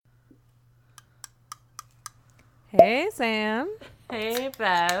Hey, Sam. Hey,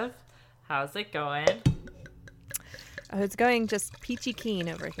 Bev. How's it going? Oh, it's going just peachy keen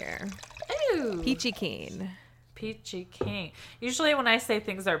over here. Ooh, Peachy keen. peachy king. Usually when I say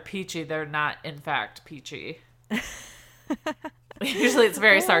things are peachy, they're not in fact peachy. Usually it's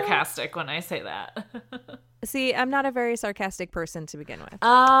very Well, sarcastic when I say that. see, I'm not a very sarcastic person to begin with.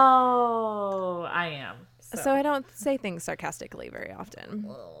 Oh, I am. So So, I don't say things sarcastically very often.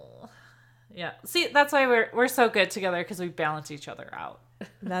 oh, yeah. See, that's why we're so good together because we balance each other out.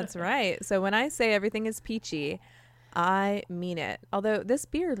 That's right. So when I say everything is peachy, I mean it. Although this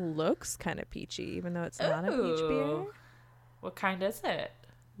beer looks kind of peachy, even though it's not a peach beer. Ooh, what kind is it?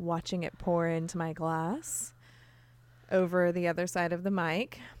 Watching it pour into my glass over the other side of the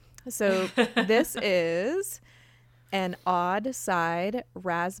mic. So this is an odd side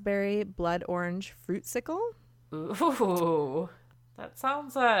raspberry blood orange fruitsicle. Ooh, that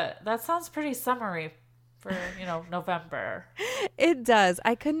sounds pretty summery for November. It does.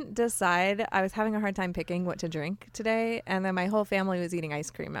 I couldn't decide. I was having a hard time picking what to drink today, and then my whole family was eating ice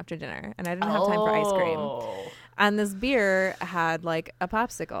cream after dinner, and I didn't have time for ice cream. Oh, And this beer had like a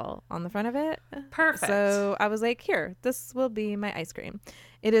popsicle on the front of it. perfect. So I was like, here, this will be my ice cream.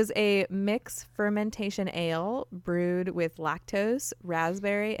 It is a mixed fermentation ale brewed with lactose,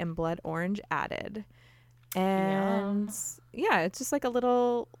 raspberry, and blood orange added. And Yum. yeah, it's just like a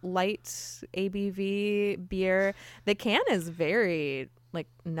little light ABV beer. The can is very like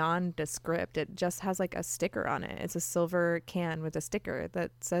nondescript. It just has like a sticker on it. It's a silver can with a sticker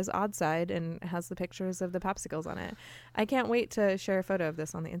that says odd side and has the pictures of the popsicles on it. I can't wait to share a photo of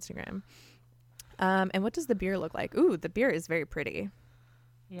this on the Instagram. And what does the beer look like? Ooh, the beer is very pretty.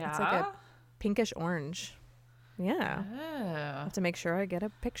 It's like a Yeah. pinkish orange. Yeah. I Oh. have to make sure I get a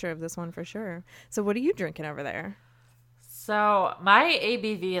picture of this one for sure. So what are you drinking over there? So my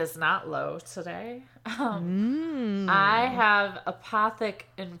ABV is not low today. I Mmm. have Apothic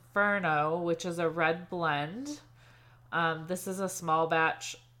Inferno, which is a red blend. This is a small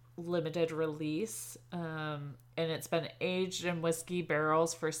batch limited release, and it's been aged in whiskey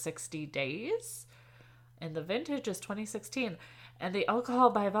barrels for 60 days. And the vintage is 2016. And the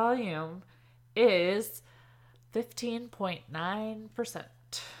alcohol by volume is 15.9%.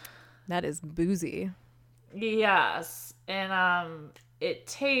 That is boozy. Yes. And it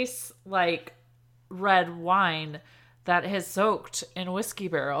tastes like red wine that has soaked in whiskey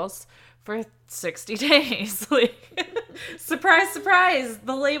barrels for 60 days. Like surprise, surprise,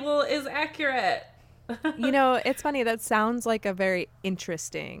 the label is accurate. You know, it's funny. That sounds like a very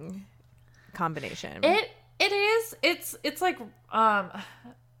interesting combination. It is. It's like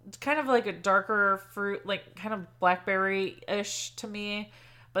kind of like a darker fruit, like kind of blackberry-ish to me.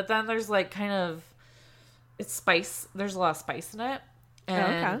 But then there's like kind of it's spice. There's a lot of spice in it. Oh, okay.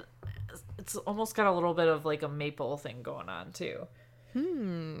 And it's almost got a little bit of like a maple thing going on too.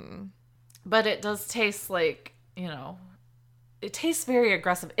 Hmm. But it does taste like, it tastes very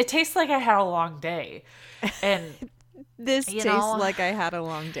aggressive. It tastes like I had a long day. And This you tastes know, like I had a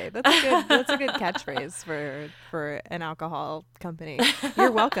long day. That's a good catchphrase for an alcohol company. You're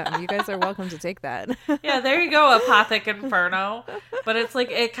welcome. You guys are welcome to take that. yeah, there you go, Apothic Inferno. But it's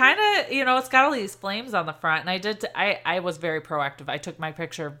like it kind of, it's got all these flames on the front, and I was very proactive. I took my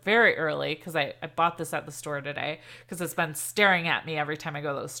picture very early because I bought this at the store today because it's been staring at me every time I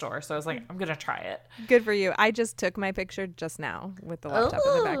go to the store. So I was like, I'm gonna try it. Good for you. I just took my picture just now with the laptop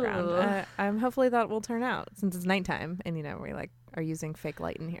in the background. Oh, Hopefully that will turn out since it's nighttime and we like are using fake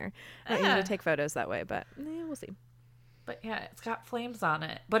light in here. I don't usually yeah. take photos that way, but we'll see. But yeah, it's got flames on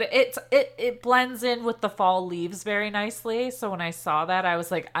it. But it blends in with the fall leaves very nicely. So when I saw that, I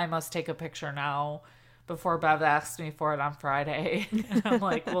was like, I must take a picture now before Bev asked me for it on Friday. And I'm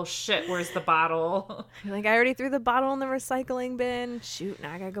like, well, shit, where's the bottle? Like I already threw the bottle in the recycling bin. Shoot,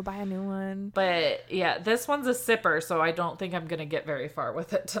 now I gotta go buy a new one. But yeah, this one's a sipper, so I don't think I'm going to get very far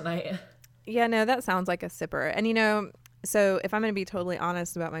with it tonight. Yeah, no, that sounds like a sipper. And so if I'm gonna be totally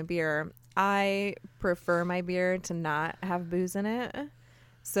honest about my beer, I prefer my beer to not have booze in it.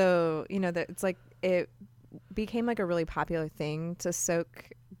 So, that it's like it became like a really popular thing to soak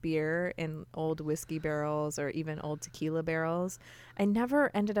beer in old whiskey barrels or even old tequila barrels. I never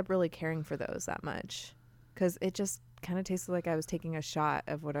ended up really caring for those that much because it just kind of tasted like I was taking a shot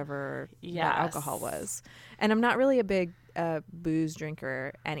of whatever that alcohol Yes. was. And I'm not really a big booze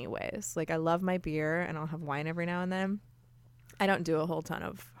drinker anyways. Like I love my beer and I'll have wine every now and then. I don't do a whole ton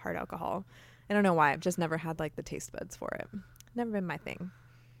of hard alcohol. I don't know why. I've just never had like the taste buds for it. Never been my thing.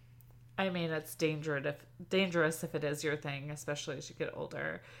 I mean, it's dangerous if it is your thing, especially as you get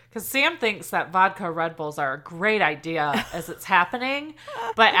older. Because Sam thinks that vodka Red Bulls are a great idea as it's happening,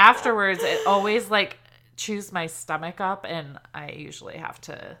 but afterwards it always like chews my stomach up, and I usually have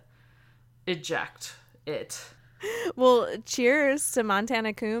to eject it. Well, cheers to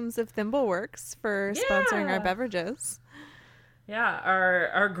Montana Coombs of Thimbleworks for sponsoring our Yeah. beverages. Yeah,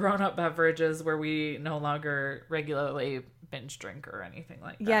 our grown-up beverages where we no longer regularly binge drink or anything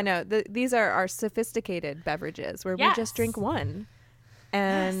like that. Yeah, no, these are our sophisticated beverages where we just drink one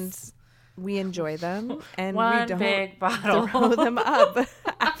and we enjoy them and we One don't big bottle. throw them up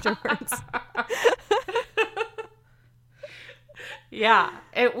afterwards. Yeah,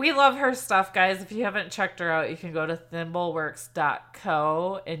 we love her stuff, guys. If you haven't checked her out, you can go to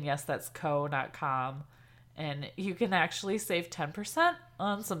thimbleworks.co, and yes, that's co, not com. And you can actually save 10%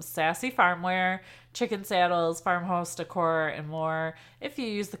 on some sassy farmware, chicken saddles, farmhouse decor, and more if you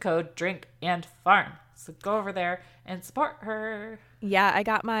use the code DRINKANDFARM. So go over there and support her. Yeah, I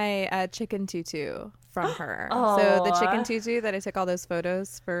got my chicken tutu from her. So the chicken tutu that I took all those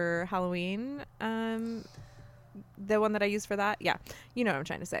photos for Halloween, the one that I used for that, yeah, you know what I'm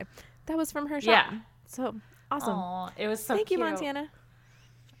trying to say. That was from her shop. Yeah. So awesome. Aw, it was so Thank cute. you, Montana.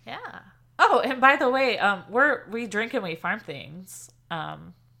 Yeah. Oh, and by the way, we drink and we farm things.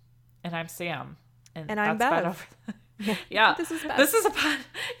 And I'm Sam. And I'm that's Bev. Yeah. This is Bev. This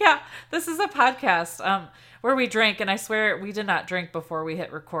is a podcast where we drink, and I swear we did not drink before we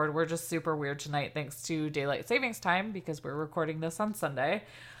hit record. We're just super weird tonight thanks to daylight savings time because we're recording this on Sunday.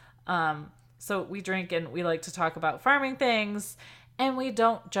 So we drink and we like to talk about farming things, and we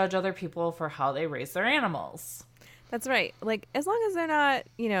don't judge other people for how they raise their animals. That's right. Like, as long as they're not,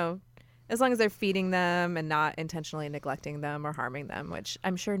 as long as they're feeding them and not intentionally neglecting them or harming them, which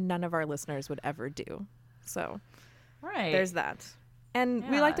I'm sure none of our listeners would ever do. So Right. there's that. And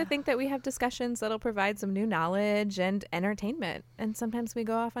we like to Yeah. think that we have discussions that'll provide some new knowledge and entertainment. And sometimes we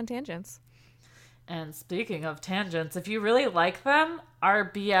go off on tangents. And speaking of tangents, if you really like them, our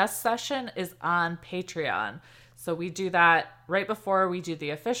BS session is on Patreon. So we do that right before we do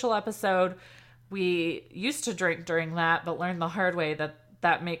the official episode. We used to drink during that, but learned the hard way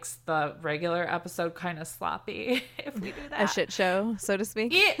that makes the regular episode kind of sloppy if we do that. A shit show, so to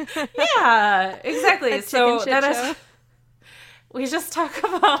speak. Yeah, exactly. A So chicken shit that show. is, we just talk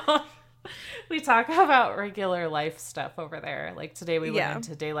about regular life stuff over there. Like today we Yeah. went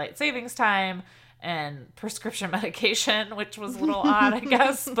into daylight savings time and prescription medication, which was a little odd, I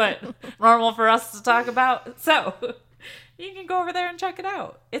guess, but normal for us to talk about. So you can go over there and check it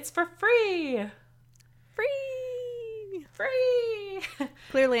out. It's for free. Free.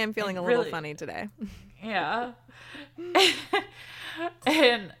 Clearly, I'm feeling a little really- funny today. Yeah.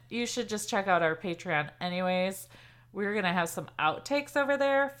 And you should just check out our Patreon anyways. We're going to have some outtakes over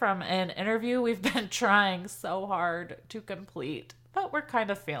there from an interview we've been trying so hard to complete, but we're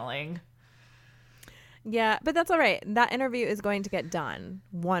kind of failing. Yeah, but that's all right. That interview is going to get done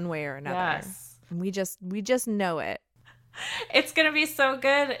one way or another. Yes. We just know it. It's going to be so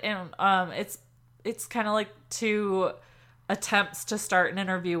good, and it's kind of like two attempts to start an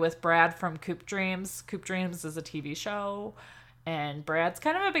interview with Brad from Coop Dreams. Coop Dreams is a TV show, and Brad's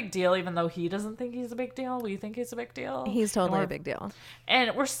kind of a big deal, even though he doesn't think he's a big deal. We think he's a big deal. He's And totally we're- a big deal.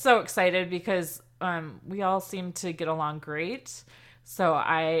 And we're so excited because we all seem to get along great. So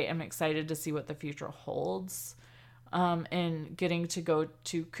I am excited to see what the future holds. And getting to go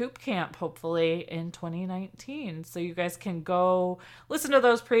to Coop Camp hopefully in 2019. So you guys can go listen to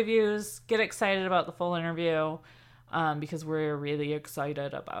those previews, get excited about the full interview, because we're really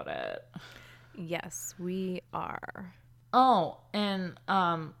excited about it. Yes, we are. Oh, and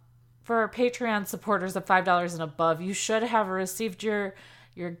for our Patreon supporters of $5 and above, you should have received your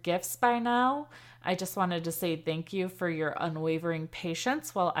gifts by now. I just wanted to say thank you for your unwavering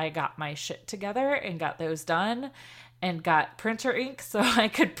patience while I got my shit together and got those done and got printer ink so I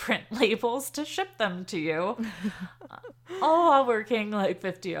could print labels to ship them to you. All while working like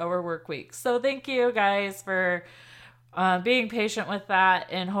 50-hour work weeks. So thank you guys for being patient with that,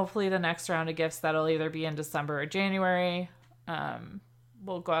 and hopefully the next round of gifts that'll either be in December or January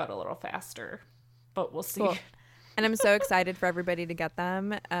will go out a little faster, but we'll see. Cool. And I'm so excited for everybody to get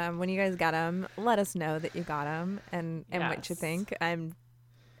them. When you guys get them, let us know that you got them and what you Yes. think. I'm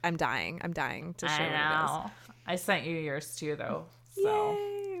dying. I'm dying to share what it is. I sent you yours too, though. So.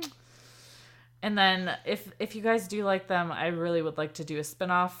 Yay! And then if you guys do like them, I really would like to do a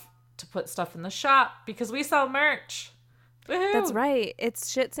spinoff to put stuff in the shop because we sell merch. Woohoo! That's right.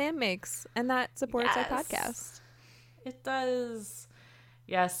 It's Shit Sam Makes, and that supports our Yes. podcast. It does.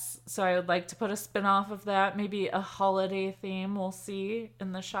 Yes, so I would like to put a spin-off of that, maybe a holiday theme, we'll see,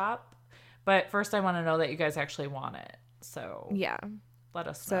 in the shop. But first I want to know that you guys actually want it. So Yeah. let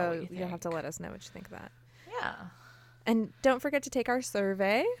us know what So you think. you'll have to let us know what you think of that. Yeah. And don't forget to take our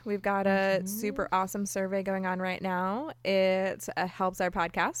survey. We've got a super awesome survey going on right now. It helps our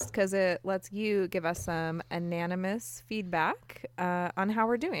podcast because it lets you give us some anonymous feedback on how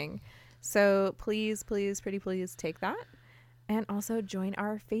we're doing. So please, please, pretty please take that. And also join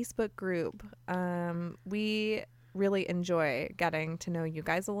our Facebook group. We really enjoy getting to know you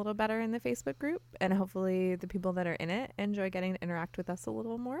guys a little better in the Facebook group. And hopefully the people that are in it enjoy getting to interact with us a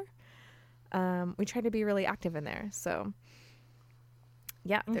little more. We try to be really active in there. So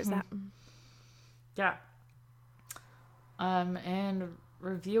yeah, there's that. Yeah. And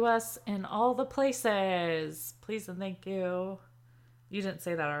review us in all the places. Please and thank you. You didn't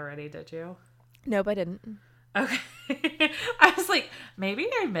say that already, did you? Nope, I didn't. Okay. I was like, maybe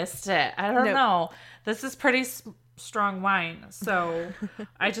I missed it. I don't know. This is pretty strong wine. So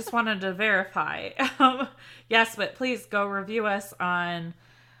I just wanted to verify. Yes, but please go review us on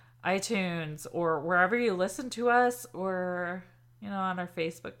iTunes or wherever you listen to us, or on our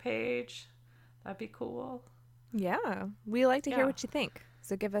Facebook page. That'd be cool. Yeah, we like to hear what you think,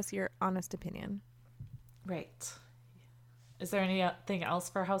 so give us your honest opinion. Right. Is there anything else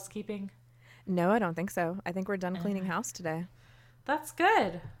for housekeeping? No, I don't think so. I think we're done cleaning house today. That's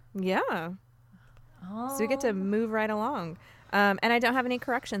good. Yeah. So we get to move right along. And I don't have any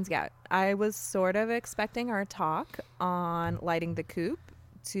corrections yet. I was sort of expecting our talk on lighting the coop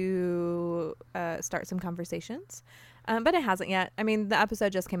to start some conversations, but it hasn't yet. I mean, the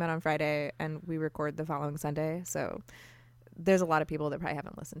episode just came out on Friday and we record the following Sunday, so there's a lot of people that probably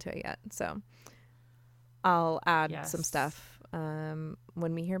haven't listened to it yet. So I'll add some stuff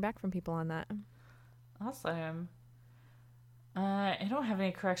when we hear back from people on that. Awesome. I don't have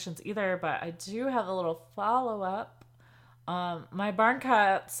any corrections either, but I do have a little follow-up. My barn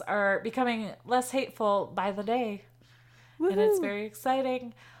cats are becoming less hateful by the day. Woo-hoo. And it's very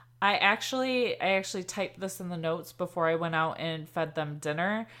exciting. I actually typed this in the notes before I went out and fed them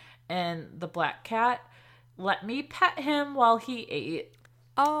dinner, and the black cat let me pet him while he ate.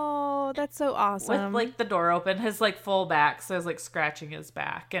 Oh, that's so awesome. With the door open, his full back, so I was scratching his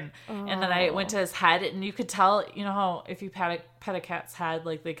back, and then I went to his head, and you could tell, how if you pet a cat's head,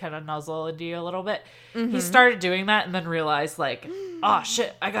 they kind of nuzzle into you a little bit. Mm-hmm. He started doing that and then realized oh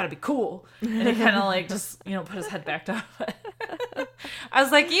shit, I gotta be cool, and he kind of just put his head back down. I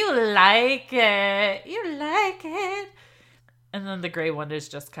was like, you like it, and then the gray one is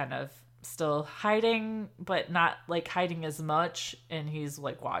just kind of still hiding, but not hiding as much, and he's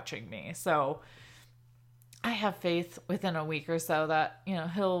watching me. So I have faith within a week or so that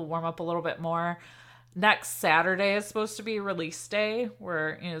he'll warm up a little bit more. Next Saturday is supposed to be release day,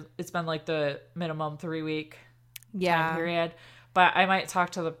 where it's been the minimum 3-week time period. But I might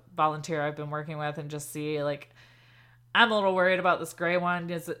talk to the volunteer I've been working with and just see I'm a little worried about this gray one.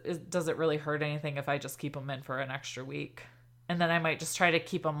 Does it really hurt anything if I just keep him in for an extra week? And then I might just try to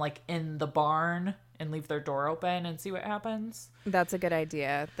keep them in the barn and leave their door open and see what happens. That's a good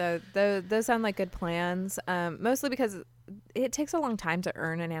idea. Those sound like good plans. Mostly because it takes a long time to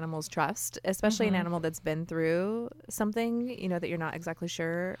earn an animal's trust, especially an animal that's been through something, that you're not exactly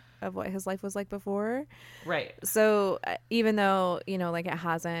sure of what his life was like before. Right. So even though, it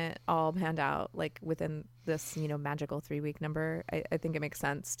hasn't all panned out within this, magical 3-week number, I think it makes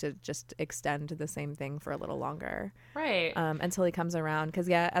sense to just extend the same thing for a little longer. Right. Until he comes around. Because,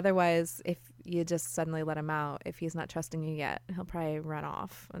 otherwise, if you just suddenly let him out, if he's not trusting you yet, he'll probably run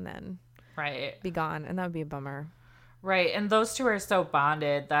off and then be gone. And that would be a bummer. Right. And those two are so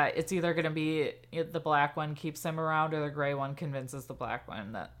bonded that it's either going to be the black one keeps him around, or the gray one convinces the black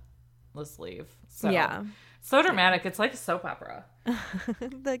one that let's leave. So, so dramatic. It's like a soap opera.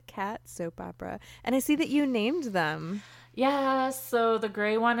 The cat soap opera. And I see that you named them. Yeah. So the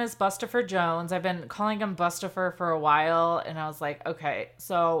gray one is Bustopher Jones. I've been calling him Bustopher for a while, and I was like, okay,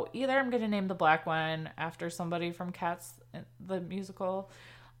 so either I'm going to name the black one after somebody from Cats, the musical,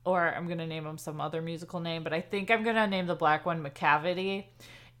 or I'm going to name him some other musical name. But I think I'm going to name the black one McCavity,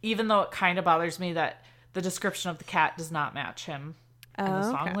 even though it kind of bothers me that the description of the cat does not match him in the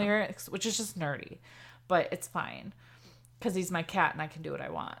song lyrics, which is just nerdy. But it's fine because he's my cat and I can do what I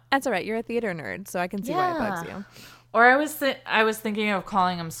want. That's all right. You're a theater nerd, so I can see why it bugs you. Or I was thinking of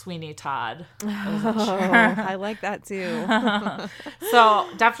calling him Sweeney Todd. I like that too. So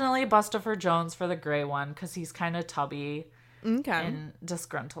definitely Bustopher Jones for the gray one because he's kind of tubby. Okay. And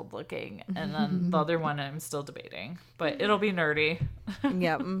disgruntled looking. And then the other one I'm still debating. But it'll be nerdy.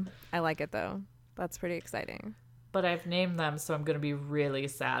 Yep. I like it though. That's pretty exciting. But I've named them, so I'm going to be really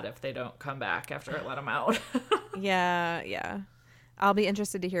sad if they don't come back after I let them out. Yeah. I'll be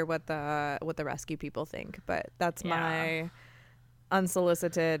interested to hear what the rescue people think. But that's my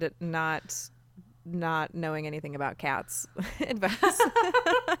unsolicited, not not knowing anything about cats advice.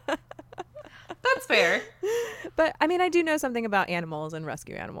 That's fair. But I mean, I do know something about animals and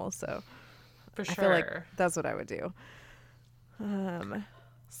rescue animals, so For sure. I feel like that's what I would do.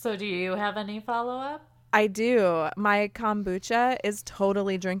 So do you have any follow-up? I do. My kombucha is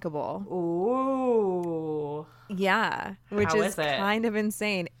totally drinkable. Ooh. Yeah, which How is is it? kind of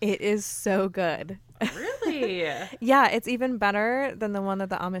insane. It is so good. Really? Yeah, it's even better than the one that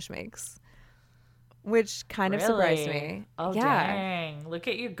the Amish makes, which kind of surprised me. Oh, yeah. dang. Look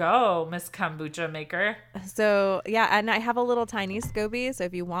at you go, Miss Kombucha Maker. So, yeah, and I have a little tiny SCOBY, so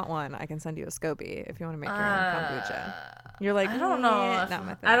if you want one, I can send you a SCOBY if you want to make your own kombucha. You're like, I don't know. not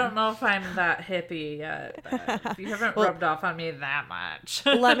my thing. I don't know if I'm that hippie yet. If you haven't rubbed off on me that much.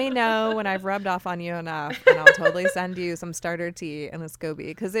 Let me know when I've rubbed off on you enough, and I'll totally send you some starter tea and a SCOBY,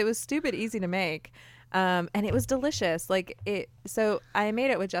 because it was stupid easy to make, and it was delicious. So I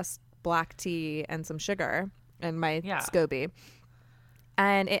made it with just black tea and some sugar and my SCOBY.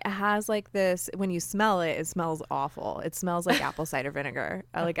 And it has like this, when you smell it, it smells awful. It smells like apple cider vinegar.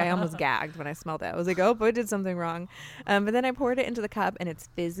 I almost gagged when I smelled it. I was like, oh, I did something wrong. But then I poured it into the cup, and it's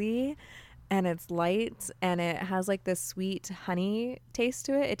fizzy and it's light, and it has like this sweet honey taste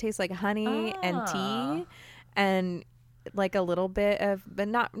to it. It tastes like honey and tea and like a little bit of, but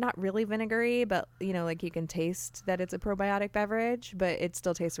not really vinegary, but like you can taste that it's a probiotic beverage, but it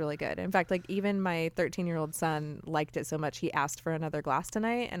still tastes really good. In fact, like even my 13-year-old son liked it so much he asked for another glass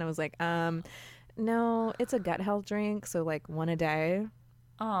tonight, and I was like, no, it's a gut health drink, so like one a day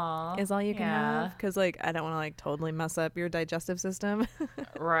is all you can have, because like I don't want to like totally mess up your digestive system.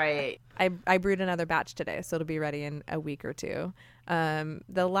 Right. I brewed another batch today, so it'll be ready in a week or two.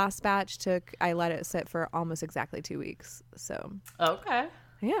 The last batch I let it sit for almost exactly 2 weeks. So Okay.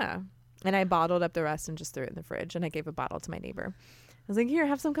 yeah, and I bottled up the rest and just threw it in the fridge, and I gave a bottle to my neighbor. I was like, here,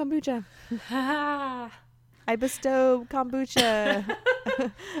 have some kombucha. I bestow kombucha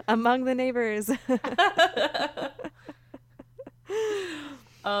among the neighbors.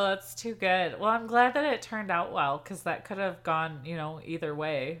 Oh, that's too good. Well, I'm glad that it turned out well, because that could have gone, either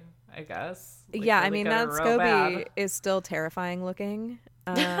way, I guess. Like, yeah, really I mean, good that or real SCOBY bad. is still terrifying looking.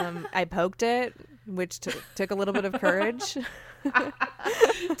 I poked it, which took a little bit of courage.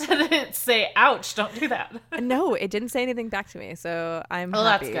 Did it say, ouch, don't do that? No, it didn't say anything back to me, so I'm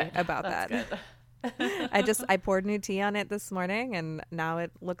happy about that. Good. I poured new tea on it this morning, and now it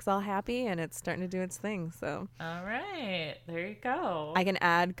looks all happy, and it's starting to do its thing. So All right. There you go. I can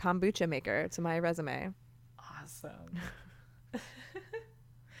add kombucha maker to my resume. Awesome.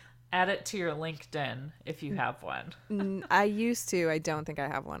 Add it to your LinkedIn if you have one. I used to. I don't think I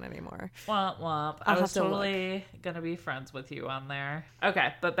have one anymore. Womp womp. I'll I was have to totally going to be friends with you on there.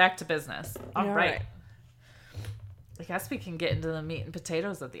 Okay, but back to business. All All right. right. I guess we can get into the meat and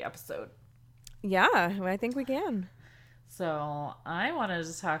potatoes of the episode. Yeah, I think we can. So I wanted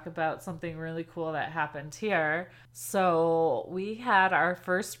to talk about something really cool that happened here. So we had our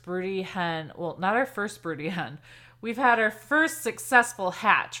first broody hen. Well, not our first broody hen. We've had our first successful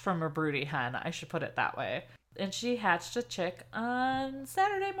hatch from a broody hen. I should put it that way. And she hatched a chick on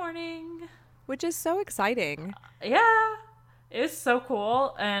Saturday morning. Which is so exciting. Yeah, it's so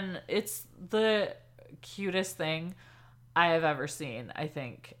cool. And it's the cutest thing I have ever seen, I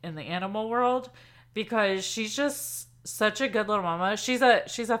think, in the animal world, because she's just such a good little mama. She's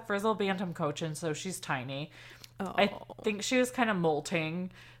a Frizzle Bantam Cochin, so she's tiny. Oh. I think she was kind of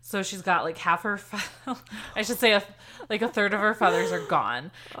molting, so she's got like half her I should say a third of her feathers are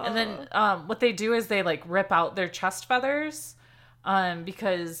gone. And then what they do is they like rip out their chest feathers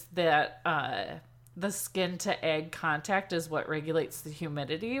because that the skin to egg contact is what regulates the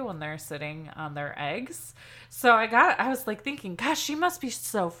humidity when they're sitting on their eggs. So I was like thinking, gosh, she must be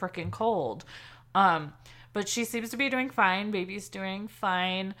so freaking cold. But she seems to be doing fine. Baby's doing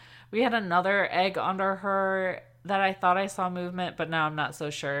fine. We had another egg under her that I thought I saw movement, but now I'm not so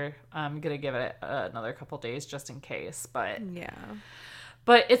sure. I'm going to give it another couple days just in case. But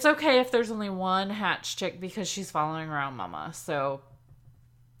it's okay if there's only one hatch chick because she's following around mama. So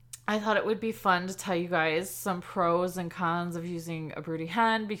I thought it would be fun to tell you guys some pros and cons of using a broody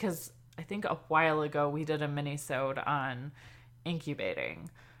hen, because I think a while ago we did a mini-sode on incubating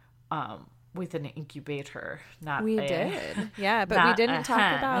with an incubator. We did. Yeah, but we didn't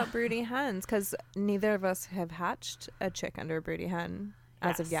talk about broody hens because neither of us have hatched a chick under a broody hen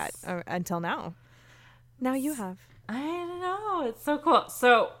as of yet, or until now. Now you have. I know. It's so cool.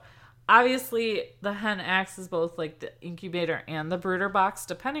 So obviously the hen acts as both like the incubator and the brooder box,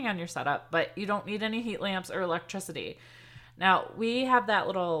 depending on your setup, but you don't need any heat lamps or electricity. Now we have that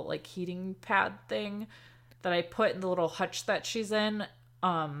little like heating pad thing that I put in the little hutch that she's in.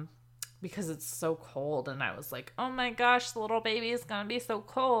 because it's so cold. And I was like, oh my gosh, the little baby is going to be so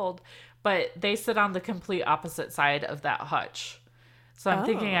cold. But they sit on the complete opposite side of that hutch. So I'm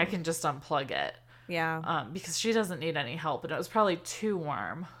thinking I can just unplug it. Yeah. Because she doesn't need any help. And it was probably too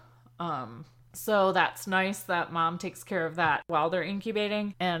warm. So that's nice that mom takes care of that while they're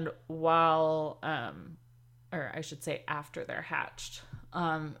incubating and while, or I should say after they're hatched.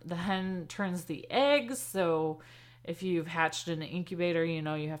 The hen turns the eggs. So if you've hatched in an incubator, you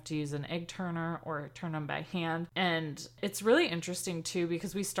know you have to use an egg turner or turn them by hand. And it's really interesting too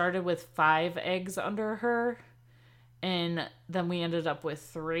because we started with 5 eggs under her and then we ended up with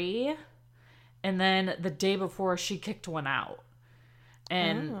 3. And then the day before she kicked one out.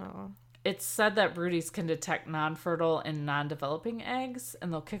 And it's said that broodies can detect non-fertile and non-developing eggs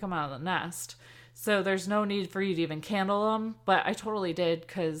and they'll kick them out of the nest. So there's no need for you to even candle them. But I totally did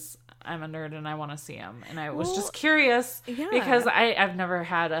because I'm a nerd and I want to see them. And I was just curious because I've never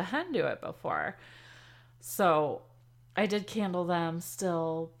had a hen do it before. So I did candle them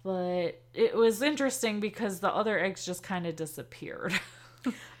still. But it was interesting because the other eggs just kind of disappeared.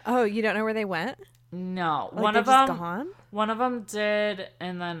 Oh, you don't know where they went? No. Like one of just them gone? One of them did,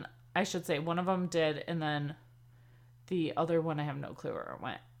 and then I should say one of them did, and then the other one I have no clue where it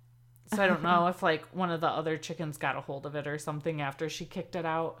went. So I don't know if like one of the other chickens got a hold of it or something after she kicked it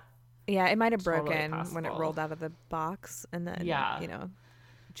out. Yeah, it might have Totally broken possible. when it rolled out of the box, and then Yeah. you know,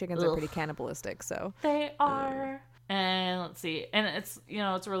 chickens are pretty cannibalistic. So They are. And let's see. And it's, you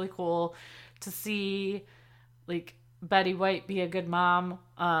know, it's really cool to see like Betty White be a good mom.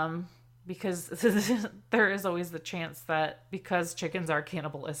 Because there is always the chance that because chickens are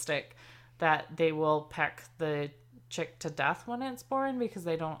cannibalistic, that they will peck the chick to death when it's born because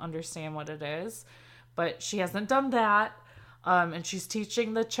they don't understand what it is. But she hasn't done that. And she's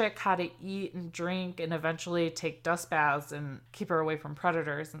teaching the chick how to eat and drink and eventually take dust baths and keep her away from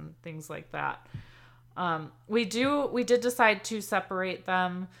predators and things like that. We did decide to separate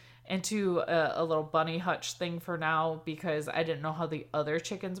them into a little bunny hutch thing for now because I didn't know how the other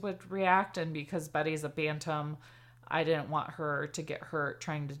chickens would react, and because Betty's a bantam, I didn't want her to get hurt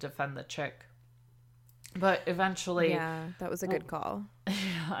trying to defend the chick. But eventually, yeah, that was a good call.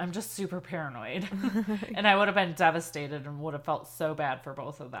 I'm just super paranoid, and I would have been devastated and would have felt so bad for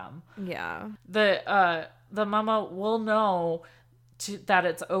both of them. Yeah, The mama will know that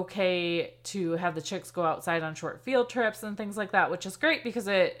it's okay to have the chicks go outside on short field trips and things like that, which is great because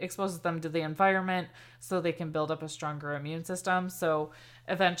it exposes them to the environment so they can build up a stronger immune system. So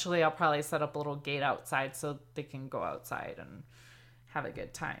eventually I'll probably set up a little gate outside so they can go outside and have a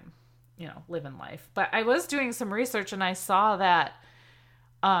good time, you know, living life. But I was doing some research and I saw that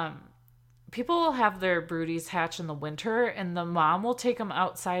people will have their broodies hatch in the winter and the mom will take them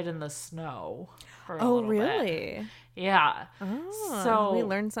outside in the snow for a little really? bit. Yeah. Oh, so we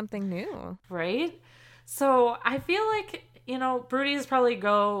learned something new. Right? So I feel like, you know, broodies probably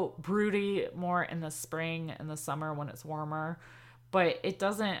go broody more in the spring and the summer when it's warmer, but it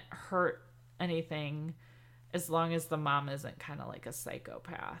doesn't hurt anything as long as the mom isn't kind of like a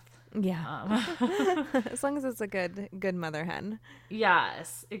psychopath. Yeah. As long as it's a good mother hen.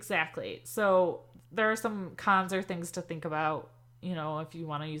 Yes, exactly. So there are some cons or things to think about, you know, if you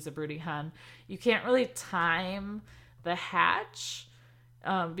want to use a broody hen. You can't really time the hatch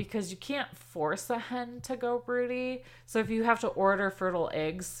because you can't force a hen to go broody. So if you have to order fertile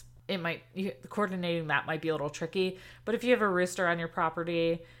eggs, coordinating that might be a little tricky. But if you have a rooster on your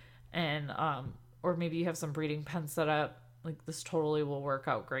property and or maybe you have some breeding pens set up, like this totally will work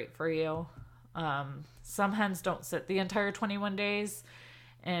out great for you. Some hens don't sit the entire 21 days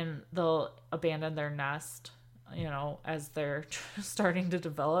and they'll abandon their nest, you know, as they're starting to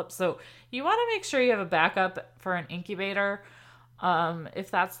develop. So you want to make sure you have a backup for an incubator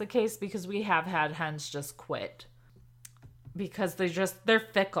if that's the case, because we have had hens just quit because they're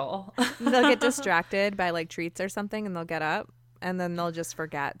fickle. They'll get distracted by like treats or something and they'll get up and then they'll just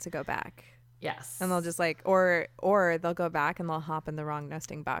forget to go back. Yes. And they'll just like, or they'll go back and they'll hop in the wrong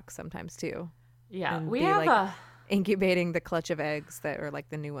nesting box sometimes too. Yeah. And We be, have like, incubating the clutch of eggs that are like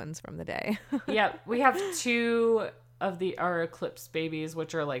the new ones from the day. Yeah. We have 2 of our eclipse babies,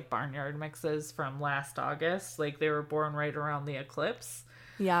 which are like barnyard mixes from last August. Like they were born right around the eclipse.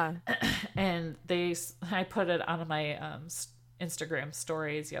 Yeah. And I put it on my Instagram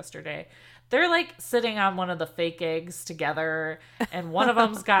stories yesterday. They're like sitting on one of the fake eggs together, and one of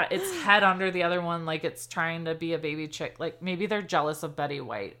them's got its head under the other one like it's trying to be a baby chick. Like maybe they're jealous of Betty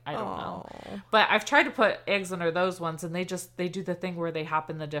White. I don't know. But I've tried to put eggs under those ones and they do the thing where they hop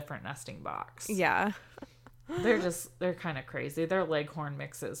in the different nesting box. Yeah. They're kind of crazy. They're Leghorn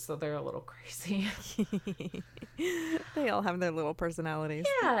mixes, so they're a little crazy. They all have their little personalities.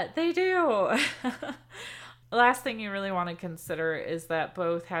 Yeah, they do. Last thing you really want to consider is that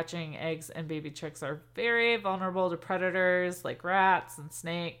both hatching eggs and baby chicks are very vulnerable to predators like rats and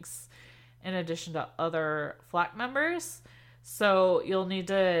snakes, in addition to other flock members. So you'll need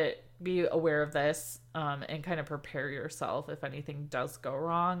to be aware of this and kind of prepare yourself if anything does go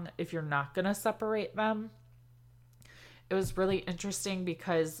wrong if you're not going to separate them. It was really interesting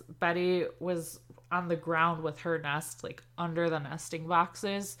because Betty was on the ground with her nest, like under the nesting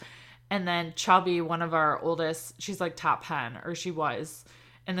boxes. And then Chubby, one of our oldest, she's like top hen, or she was.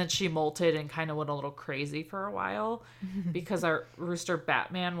 And then she molted and kind of went a little crazy for a while because our rooster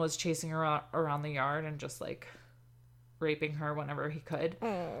Batman was chasing her around the yard and just like raping her whenever he could.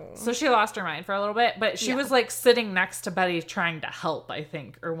 So she lost her mind for a little bit, but she was like sitting next to Betty trying to help, I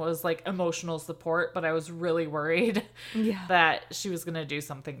think, or was like emotional support, but I was really worried that she was going to do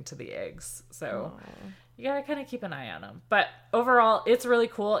something to the eggs. So you got to kind of keep an eye on them. But overall, it's really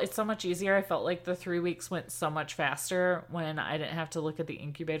cool. It's so much easier. I felt like the 3 weeks went so much faster when I didn't have to look at the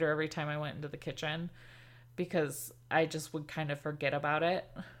incubator every time I went into the kitchen because I just would kind of forget about it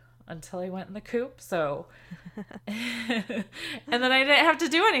until I went in the coop. So, and then I didn't have to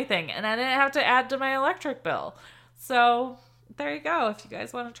do anything and I didn't have to add to my electric bill. So there you go. If you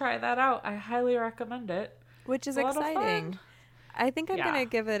guys want to try that out, I highly recommend it. Which is exciting. I think I'm going to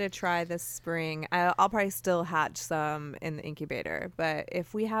give it a try this spring. I'll probably still hatch some in the incubator, but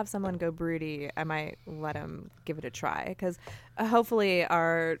if we have someone go broody, I might let him give it a try because hopefully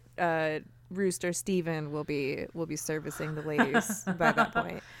our rooster Steven will be servicing the ladies by that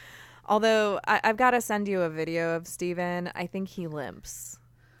point. Although I've got to send you a video of Steven. I think he limps.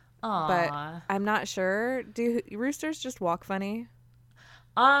 Aww. But I'm not sure. Do roosters just walk funny?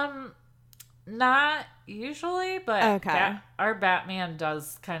 Not usually, but okay. Our Batman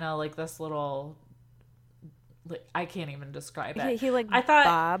does kind of like this little. I can't even describe it. He I thought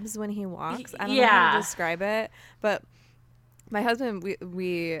bobs when he walks. I don't know how to describe it, but my husband,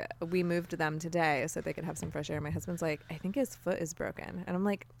 we moved them today so they could have some fresh air. My husband's like, I think his foot is broken. And I'm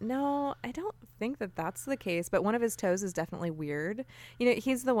like, no, I don't think that that's the case. But one of his toes is definitely weird. You know,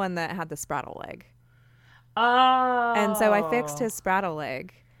 he's the one that had the spraddle leg. Oh. And so I fixed his spraddle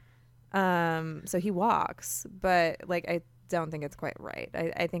leg. So he walks, but like, I don't think it's quite right.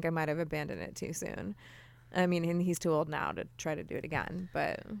 I think I might have abandoned it too soon. I mean, and he's too old now to try to do it again,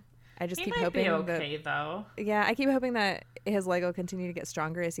 but I just keep hoping though. Yeah, I keep hoping that his leg will continue to get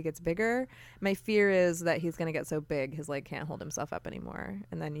stronger as he gets bigger. My fear is that he's going to get so big his leg can't hold himself up anymore.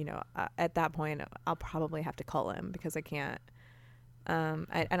 And then, you know, at that point, I'll probably have to cull him because I can't.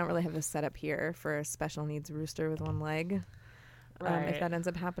 I don't really have a setup here for a special needs rooster with one leg. If that ends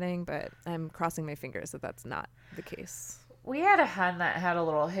up happening, but I'm crossing my fingers that that's not the case. We had a hen that had a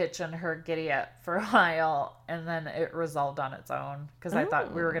little hitch in her giddy up for a while, and then it resolved on its own because I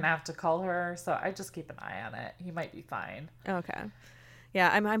thought we were going to have to call her. So I just keep an eye on it. He might be fine. Okay. Yeah,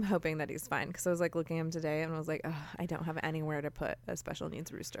 I'm hoping that he's fine because I was like looking at him today and I was like, oh, I don't have anywhere to put a special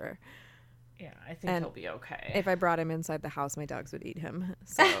needs rooster. Yeah, I think he'll be okay. If I brought him inside the house, my dogs would eat him.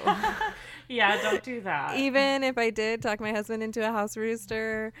 So yeah, don't do that. Even if I did talk my husband into a house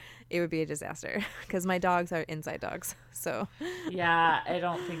rooster, it would be a disaster because my dogs are inside dogs. So yeah, I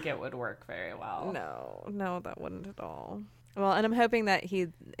don't think it would work very well. No, that wouldn't at all. Well, and I'm hoping that he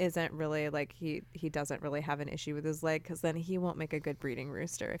isn't really like he doesn't really have an issue with his leg because then he won't make a good breeding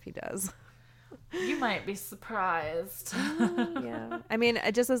rooster if he does. You might be surprised. Yeah. I mean,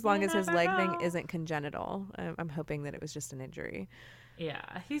 just as long as his leg thing isn't congenital, I'm hoping that it was just an injury. Yeah.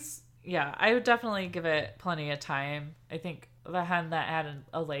 I would definitely give it plenty of time. I think the hen that had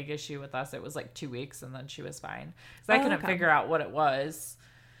a leg issue with us, it was like 2 weeks and then she was fine. Because I couldn't figure out what it was.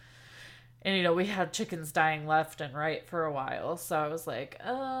 And, you know, we had chickens dying left and right for a while. So I was like,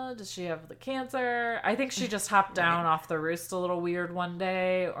 oh, does she have the cancer? I think she just hopped down off the roost a little weird one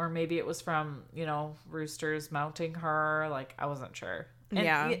day. Or maybe it was from, you know, roosters mounting her. Like, I wasn't sure.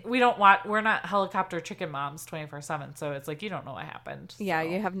 And we're not helicopter chicken moms 24/7. So it's like, you don't know what happened. Yeah,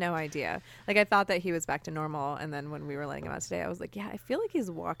 you have no idea. Like, I thought that he was back to normal. And then when we were letting him out today, I was like, yeah, I feel like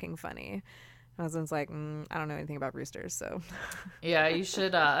he's walking funny. My husband's like, I don't know anything about roosters, so. Yeah, you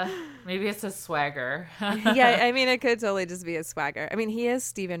should, maybe it's a swagger. Yeah, I mean, it could totally just be a swagger. I mean, he is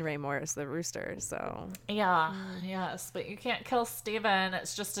Stephen Ray Morris, the rooster, so. Yeah, yes, but you can't kill Stephen.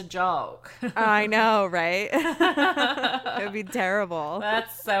 It's just a joke. I know, right? It would be terrible.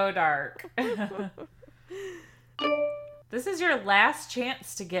 That's so dark. This is your last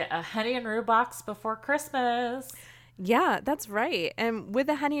chance to get a Henny and Roo box before Christmas. Yeah, that's right. And with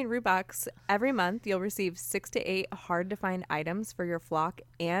the Honey and Root Box, every month you'll receive 6 to 8 hard to find items for your flock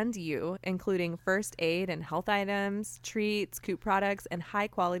and you, including first aid and health items, treats, coop products, and high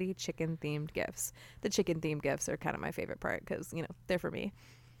quality chicken themed gifts. The chicken themed gifts are kind of my favorite part because, they're for me.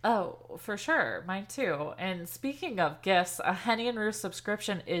 Oh, for sure. Mine too. And speaking of gifts, a Henny and Roost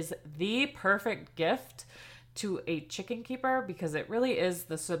subscription is the perfect gift to a chicken keeper because it really is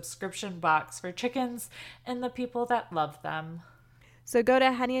the subscription box for chickens and the people that love them. So go to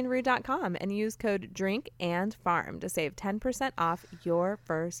honeyandroo.com and use code DRINKANDFARM to save 10% off your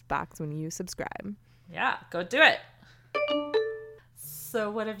first box when you subscribe. Yeah, go do it. So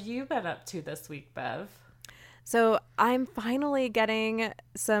what have you been up to this week, Bev? So I'm finally getting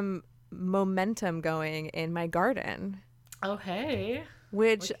some momentum going in my garden. Okay.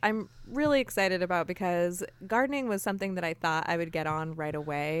 Which I'm really excited about because gardening was something that I thought I would get on right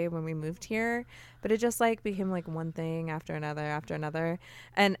away when we moved here, but it just became one thing after another.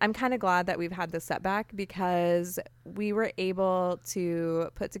 And I'm kind of glad that we've had this setback because we were able to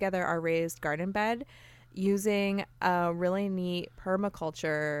put together our raised garden bed using a really neat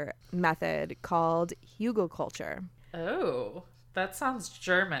permaculture method called hugelkultur. Oh, that sounds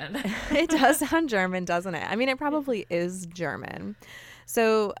German. It does sound German, doesn't it? I mean, it probably is German.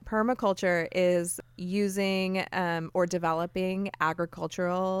 So permaculture is using or developing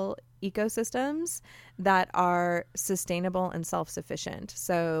agricultural ecosystems that are sustainable and self-sufficient.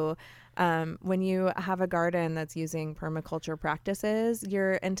 So when you have a garden that's using permaculture practices,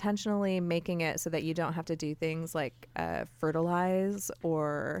 you're intentionally making it so that you don't have to do things like fertilize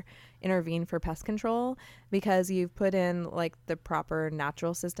or intervene for pest control because you've put in the proper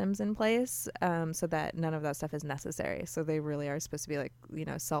natural systems in place so that none of that stuff is necessary. So they really are supposed to be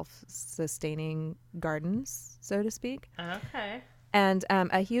self-sustaining gardens, so to speak. Okay. And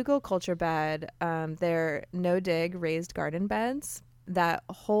a hugelkultur bed, they're no-dig raised garden beds that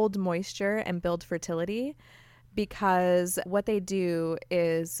hold moisture and build fertility because what they do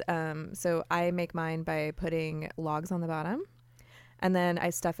is, so I make mine by putting logs on the bottom and then I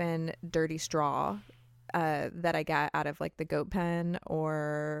stuff in dirty straw that I get out of the goat pen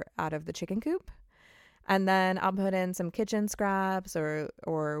or out of the chicken coop. And then I'll put in some kitchen scraps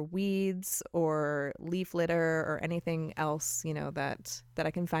or weeds or leaf litter or anything else, that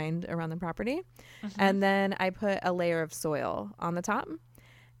I can find around the property. Mm-hmm. And then I put a layer of soil on the top.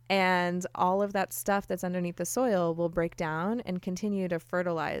 And all of that stuff that's underneath the soil will break down and continue to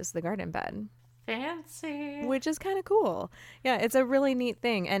fertilize the garden bed. Fancy. Which is kind of cool. Yeah, it's a really neat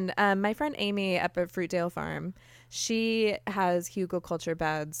thing. And my friend Amy up at Fruitdale Farm, she has hugelkultur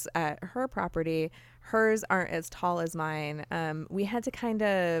beds at her property. Hers aren't as tall as mine. We had to kind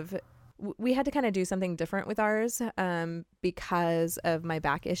of do something different with ours because of my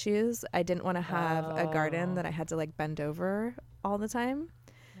back issues. I didn't want to have a garden that I had to bend over all the time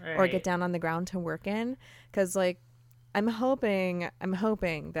or get down on the ground to work in because I'm hoping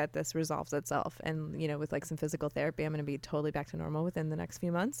that this resolves itself and with some physical therapy I'm going to be totally back to normal within the next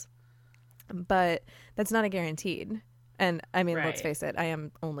few months. But that's not a guaranteed. And I mean, let's face it, I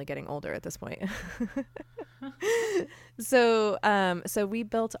am only getting older at this point. So we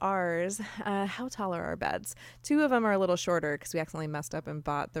built ours. How tall are our beds? 2 of them are a little shorter because we accidentally messed up and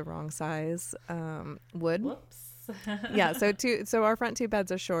bought the wrong size wood. Whoops. Yeah. So our front 2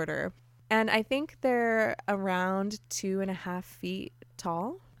 beds are shorter. And I think they're around 2.5 feet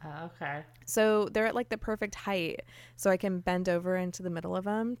tall. Okay. So they're at the perfect height. So I can bend over into the middle of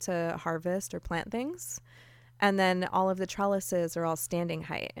them to harvest or plant things. And then all of the trellises are all standing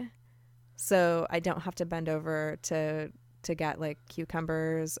height. So I don't have to bend over to get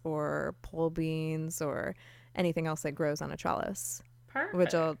cucumbers or pole beans or anything else that grows on a trellis. Perfect.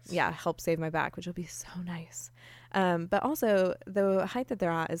 Which will, help save my back, which will be so nice. But also, the height that they're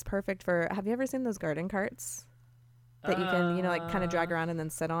at is perfect for, have you ever seen those garden carts that you can, kind of drag around and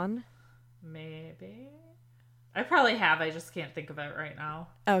then sit on? Maybe. I probably have. I just can't think of it right now.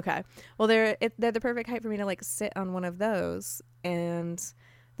 Okay. Well, they're the perfect height for me to sit on one of those and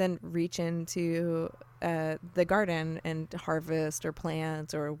then reach into the garden and harvest or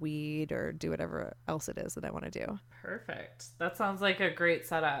plant or weed or do whatever else it is that I want to do. Perfect. That sounds like a great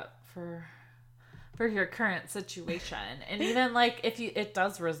setup for your current situation. And even if it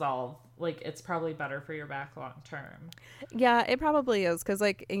does resolve, it's probably better for your back long term. Yeah, it probably is because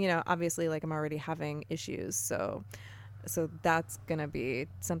obviously I'm already having issues, so that's gonna be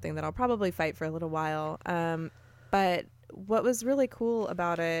something that I'll probably fight for a little while. But what was really cool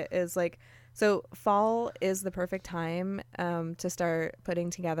about it is so fall is the perfect time to start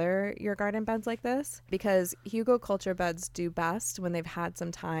putting together your garden beds like this because hugelkultur beds do best when they've had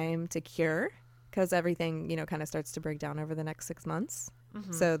some time to cure. because everything, kind of starts to break down over the next 6 months.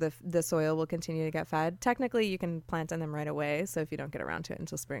 Mm-hmm. So the soil will continue to get fed. Technically, you can plant in them right away. So if you don't get around to it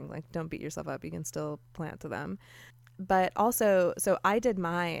until spring, like, don't beat yourself up. You can still plant to them. But also, so I did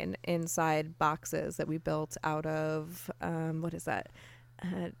mine inside boxes that we built out of, what is that?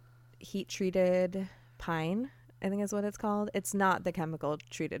 Heat treated pine, I think is what it's called. It's not the chemical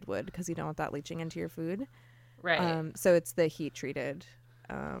treated wood because you don't want that leaching into your food. Right. So it's the heat treated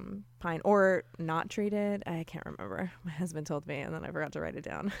pine, or not treated. I can't remember. My husband told me and then I forgot to write it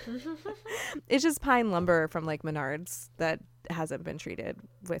down. It's just pine lumber from like Menards that hasn't been treated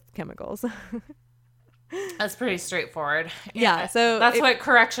with chemicals. That's pretty straightforward. Yeah, so that's what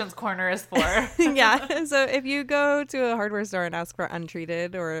Corrections Corner is for. Yeah, so if you go to a hardware store and ask for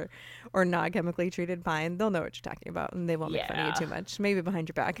untreated or not chemically treated pine, they'll know what you're talking about and they won't make fun of you too much. Maybe behind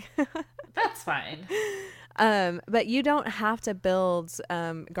your back. That's fine. But you don't have to build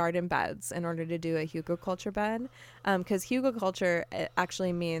garden beds in order to do a hugelkultur bed, because hugelkultur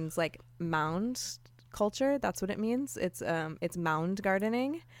actually means like mound culture. That's what it means. It's mound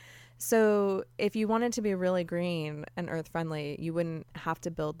gardening. So if you wanted to be really green and earth friendly, you wouldn't have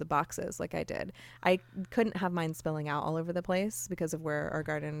to build the boxes like I did. I couldn't have mine spilling out all over the place because of where our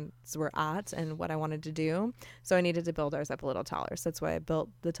gardens were at and what I wanted to do. So I needed to build ours up a little taller. So that's why I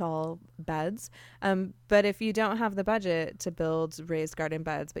built the tall beds. But if you don't have the budget to build raised garden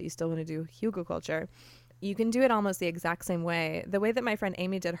beds, but you still want to do hugelkultur, you can do it almost the exact same way. The way that my friend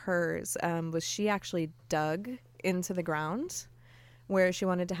Amy did hers was she actually dug into the ground where she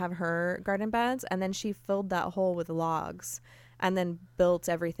wanted to have her garden beds, and then she filled that hole with logs and then built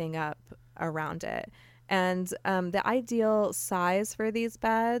everything up around it. And the ideal size for these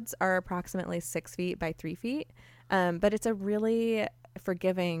beds are approximately 6 feet by 3 feet, but it's a really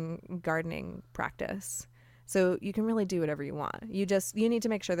forgiving gardening practice. So you can really do whatever you want. You need to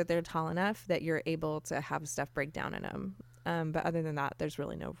make sure that they're tall enough that you're able to have stuff break down in them. But other than that, there's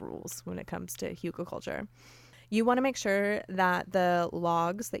really no rules when it comes to hugelkultur. You want to make sure that the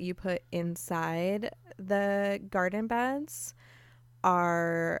logs that you put inside the garden beds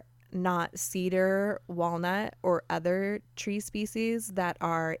are not cedar, walnut, or other tree species that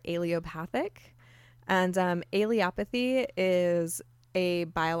are allelopathic. And allelopathy is a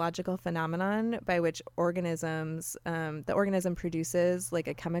biological phenomenon by which the organism produces like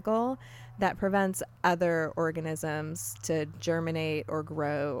a chemical that prevents other organisms to germinate or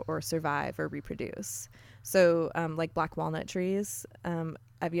grow or survive or reproduce. So like black walnut trees,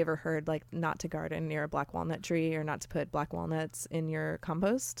 have you ever heard like not to garden near a black walnut tree or not to put black walnuts in your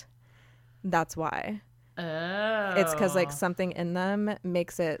compost? That's why. Oh. It's because like something in them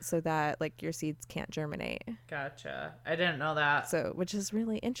makes it so that like your seeds can't germinate. Gotcha. I didn't know that. So, which is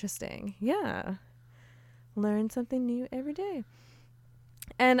really interesting. Yeah. Learn something new every day.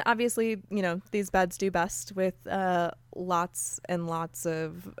 And obviously, these beds do best with lots and lots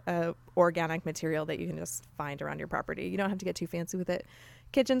of organic material that you can just find around your property. You don't have to get too fancy with it.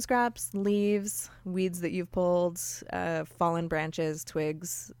 Kitchen scraps, leaves, weeds that you've pulled, fallen branches,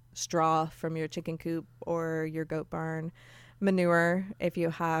 twigs, straw from your chicken coop or your goat barn, manure if you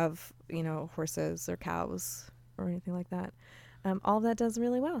have, horses or cows or anything like that. All of that does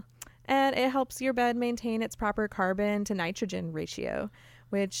really well. And it helps your bed maintain its proper carbon to nitrogen ratio,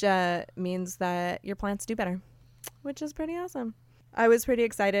 which means that your plants do better, which is pretty awesome. I was pretty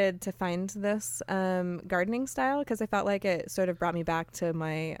excited to find this gardening style because I felt like it sort of brought me back to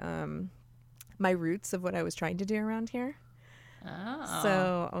my my roots of what I was trying to do around here. Oh.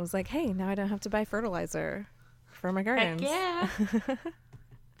 So I was like, hey, now I don't have to buy fertilizer for my gardens. Heck yeah.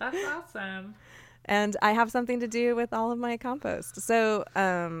 That's awesome. And I have something to do with all of my compost. So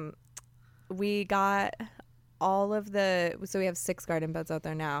we got so we have 6 garden beds out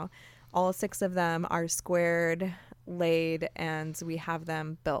there now. All 6 of them are squared, laid, and we have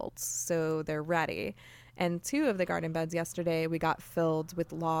them built. So they're ready. And 2 of the garden beds yesterday we got filled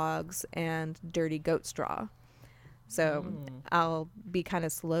with logs and dirty goat straw. So I'll be kind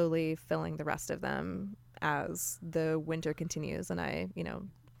of slowly filling the rest of them as the winter continues and I,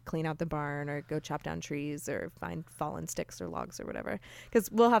 clean out the barn or go chop down trees or find fallen sticks or logs or whatever. Because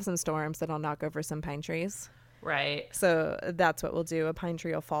we'll have some storms that'll knock over some pine trees. Right. So that's what we'll do. A pine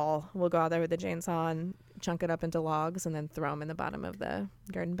tree will fall. We'll go out there with a chainsaw and chunk it up into logs and then throw them in the bottom of the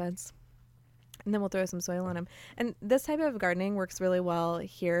garden beds. And then we'll throw some soil on them. And this type of gardening works really well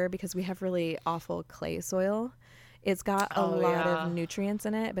here because we have really awful clay soil. It's got a lot of nutrients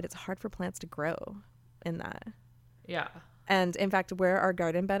in it, but it's hard for plants to grow in that. Yeah. And in fact, where our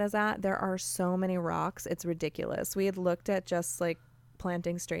garden bed is at, there are so many rocks. It's ridiculous. We had looked at just like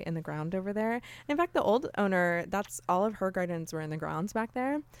planting straight in the ground over there. In fact, the old owner, that's all of her gardens were in the grounds back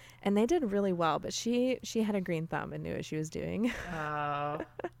there, and they did really well. But she had a green thumb and knew what she was doing. Oh.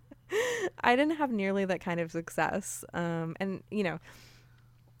 I didn't have nearly that kind of success. And you know,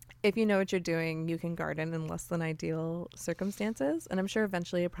 if you know what you're doing, you can garden in less than ideal circumstances. And I'm sure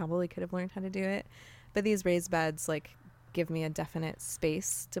eventually I probably could have learned how to do it. But these raised beds like give me a definite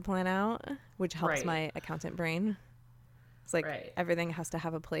space to plan out, which helps my accountant brain. It's like everything has to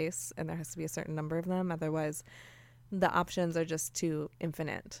have a place and there has to be a certain number of them. Otherwise, the options are just too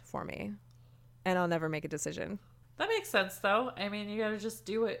infinite for me. And I'll never make a decision. That makes sense, though. I mean, you got to just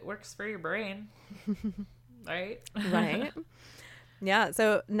do what works for your brain. Right? Right. Yeah.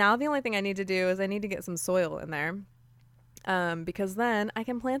 So now the only thing I need to do is I need to get some soil in there. Because then I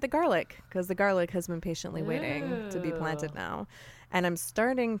can plant the garlic, because the garlic has been patiently waiting to be planted now. And I'm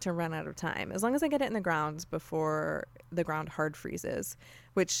starting to run out of time. As long as I get it in the ground before the ground hard freezes,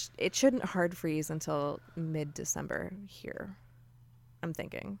 which it shouldn't hard freeze until mid-December here, I'm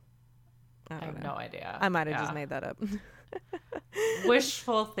thinking. I have no idea. I might have just made that up.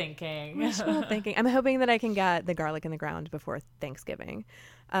 Wishful thinking. Wishful thinking. I'm hoping that I can get the garlic in the ground before Thanksgiving.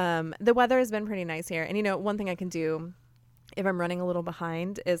 The weather has been pretty nice here. And, you know, one thing I can do if I'm running a little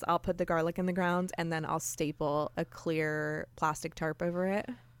behind is I'll put the garlic in the ground and then I'll staple a clear plastic tarp over it.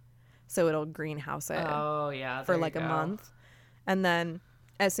 So it'll greenhouse it. Oh, yeah. For like a month. And then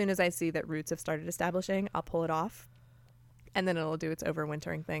as soon as I see that roots have started establishing, I'll pull it off. And then it'll do its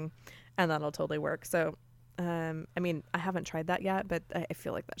overwintering thing. And that'll totally work. So, I mean, I haven't tried that yet, but I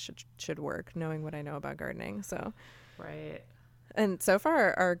feel like that should work, knowing what I know about gardening. So, right. And so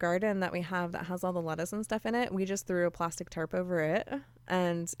far, our garden that we have that has all the lettuce and stuff in it, we just threw a plastic tarp over it,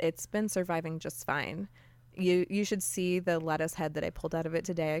 and it's been surviving just fine. You should see the lettuce head that I pulled out of it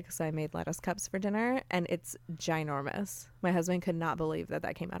today because I made lettuce cups for dinner, and it's ginormous. My husband could not believe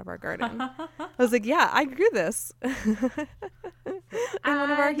that came out of our garden. I was like, yeah, I grew this in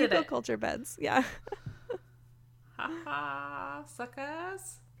one of our hugelkultur beds. Yeah.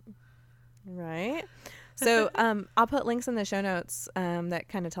 Suckers. Right. So I'll put links in the show notes that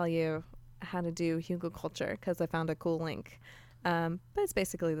kind of tell you how to do hugelkultur because I found a cool link. But it's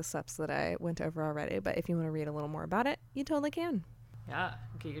basically the steps that I went over already. But if you want to read a little more about it, you totally can. Yeah,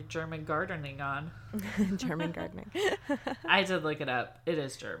 get your German gardening on. German gardening. I did look it up. It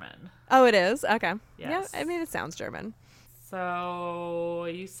is German. Oh, it is? Okay. Yes. Yeah, I mean, it sounds German. So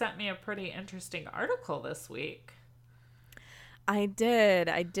you sent me a pretty interesting article this week. I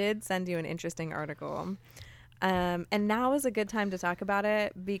did send you an interesting article. And now is a good time to talk about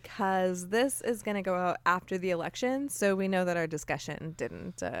it because this is going to go out after the election. So we know that our discussion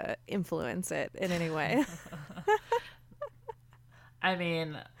didn't influence it in any way. I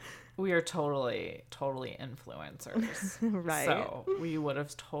mean, we are totally influencers. Right. So we would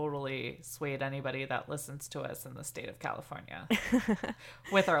have totally swayed anybody that listens to us in the state of California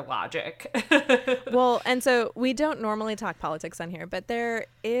with our logic. Well, and so we don't normally talk politics on here, but there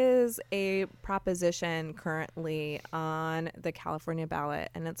is a proposition currently on the California ballot,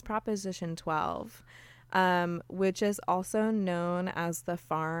 and it's Proposition 12, which is also known as the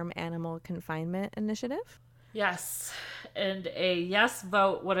Farm Animal Confinement Initiative. Yes, and a yes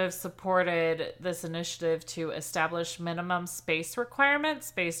vote would have supported this initiative to establish minimum space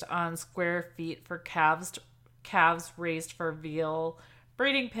requirements based on square feet for calves raised for veal,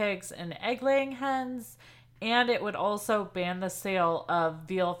 breeding pigs, and egg-laying hens, and it would also ban the sale of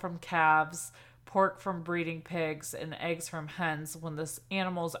veal from calves, pork from breeding pigs, and eggs from hens when the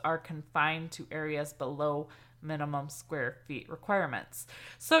animals are confined to areas below minimum square feet requirements.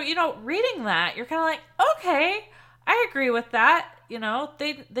 So, you know, reading that, you're kind of like, okay, I agree with that. You know,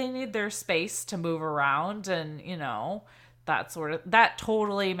 they need their space to move around and, you know, that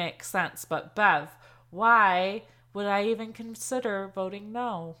totally makes sense. But Bev, why would I even consider voting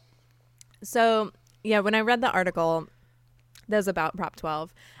no? So, yeah, when I read the article that was about Prop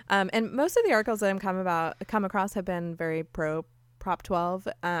 12, and most of the articles that I've come across have been very pro Prop 12,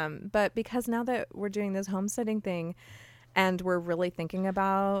 but because now that we're doing this homesteading thing and we're really thinking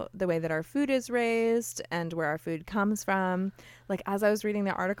about the way that our food is raised and where our food comes from, like as I was reading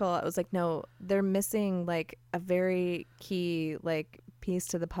the article, I was like, no, they're missing like a very key like piece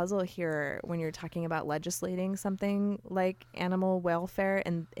to the puzzle here when you're talking about legislating something like animal welfare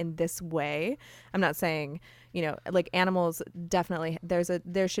in this way. I'm not saying, you know, like animals definitely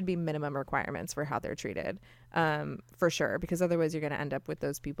there should be minimum requirements for how they're treated, for sure, because otherwise you're going to end up with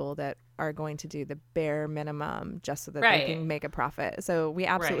those people that are going to do the bare minimum just so that they can make a profit. So we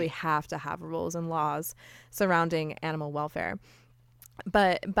absolutely have to have rules and laws surrounding animal welfare.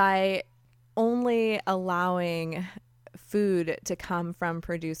 But by only allowing food to come from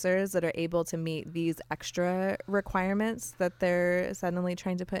producers that are able to meet these extra requirements that they're suddenly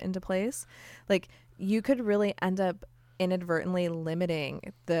trying to put into place, like you could really end up inadvertently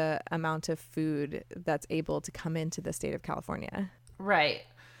limiting the amount of food that's able to come into the state of California. Right.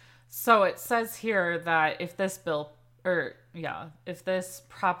 So it says here that if this if this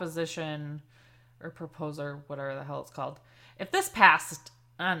proposition or proposer, whatever the hell it's called, if this passed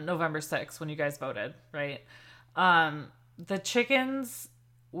on November 6th when you guys voted, right? The chickens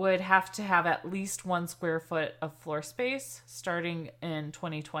would have to have at least 1 square foot of floor space starting in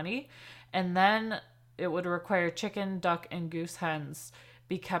 2020. And then it would require chicken, duck, and goose hens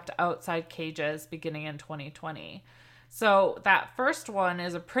be kept outside cages beginning in 2020. So that first one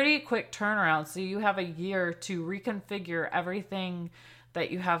is a pretty quick turnaround. So you have a year to reconfigure everything that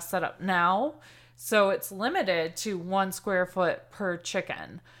you have set up now. So it's limited to 1 square foot per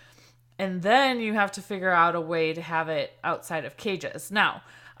chicken. And then you have to figure out a way to have it outside of cages. Now,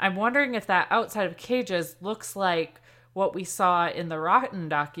 I'm wondering if that outside of cages looks like what we saw in the Rotten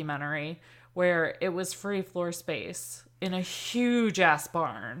documentary, where it was free floor space in a huge ass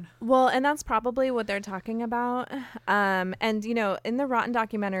barn. Well, and that's probably what they're talking about. And you know, in the Rotten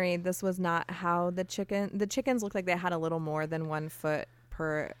documentary, this was not how the chickens looked like they had a little more than 1 square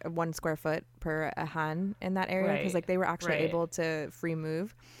foot per a hen in that area, because like they were actually able to free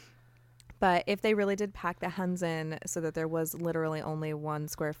move. But if they really did pack the hens in so that there was literally only 1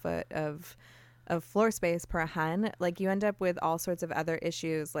 square foot of floor space per hen, like you end up with all sorts of other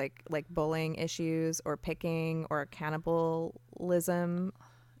issues like bullying issues or picking or cannibalism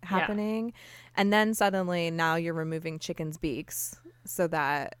happening. Yeah. And then suddenly now you're removing chickens' beaks so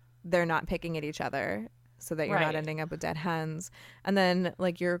that they're not picking at each other, so that you're not ending up with dead hens. And then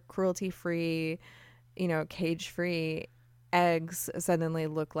like your cruelty-free, you know, cage-free eggs suddenly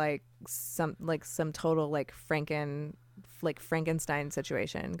look like some total like Frankenstein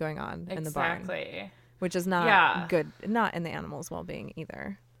situation going on in the barn, which is not good, not in the animal's well-being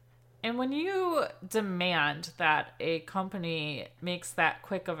either. And when you demand that a company makes that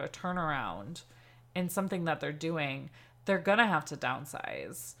quick of a turnaround in something that they're doing, they're gonna have to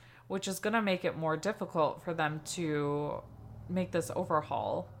downsize, which is gonna make it more difficult for them to make this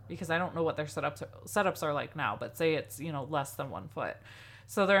overhaul, because I don't know what their setups are like now, but say it's, you know, less than 1 foot.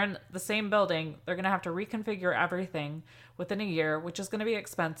 So they're in the same building. They're going to have to reconfigure everything within a year, which is going to be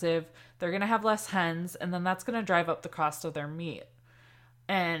expensive. They're going to have less hens, and then that's going to drive up the cost of their meat.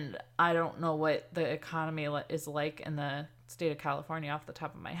 And I don't know what the economy is like in the state of California off the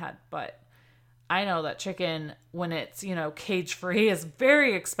top of my head, but I know that chicken, when it's, you know, cage-free, is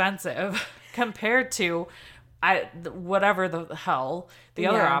very expensive compared to whatever the hell the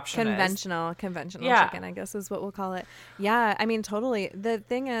other option conventional chicken, I guess is what we'll call it. Yeah, I mean, totally. The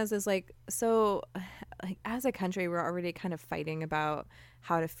thing is like, so like as a country, we're already kind of fighting about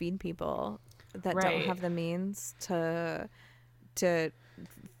how to feed people that don't have the means to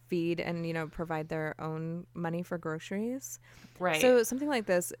feed and, you know, provide their own money for groceries. Right. So something like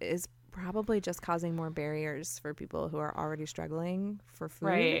this is probably just causing more barriers for people who are already struggling for food.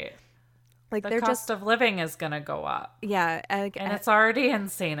 Right. Like the cost of living is going to go up. Yeah. And it's already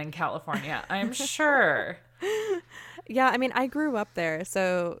insane in California, I'm sure. Yeah. I mean, I grew up there.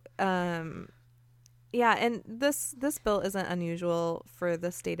 So, yeah. And this bill isn't unusual for the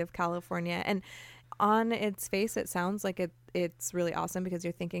state of California. And on its face, it sounds like it's really awesome because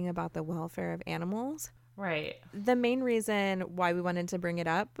you're thinking about the welfare of animals. Right. The main reason why we wanted to bring it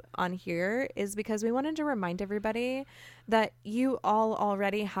up on here is because we wanted to remind everybody that you all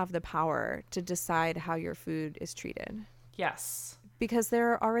already have the power to decide how your food is treated. Yes. Because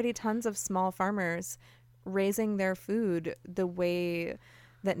there are already tons of small farmers raising their food the way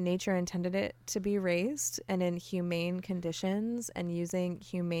that nature intended it to be raised and in humane conditions and using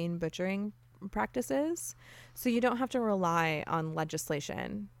humane butchering practices. So you don't have to rely on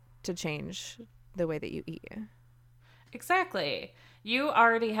legislation to change the way that you eat. Exactly. You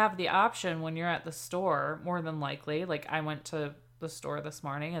already have the option when you're at the store, more than likely. Like I went to the store this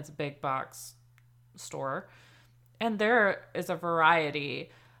morning. It's a big box store. And there is a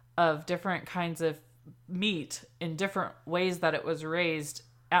variety of different kinds of meat in different ways that it was raised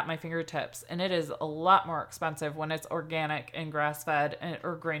at my fingertips. And it is a lot more expensive when it's organic and grass-fed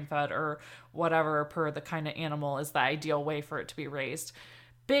or grain-fed or whatever per the kind of animal is the ideal way for it to be raised.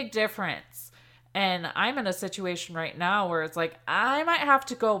 Big difference. And I'm in a situation right now where it's like, I might have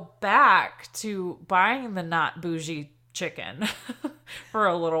to go back to buying the not bougie chicken for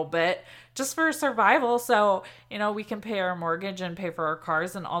a little bit just for survival. So, you know, we can pay our mortgage and pay for our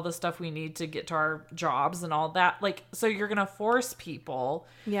cars and all the stuff we need to get to our jobs and all that. Like, so you're going to force people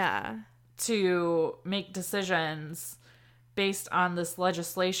to make decisions based on this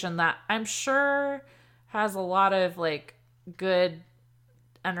legislation that I'm sure has a lot of like good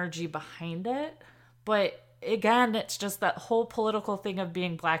energy behind it. But again, it's just that whole political thing of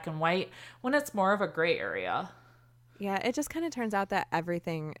being black and white when it's more of a gray area. Yeah, it just kind of turns out that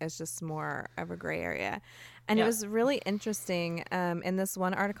everything is just more of a gray area. And Yeah. it was really interesting. In this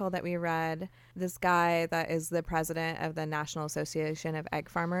one article that we read, this guy that is the president of the National Association of Egg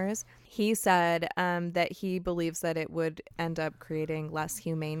Farmers, he said that he believes that it would end up creating less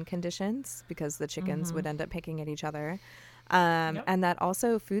humane conditions because the chickens would end up picking at each other. And that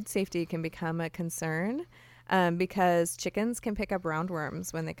also food safety can become a concern. Because chickens can pick up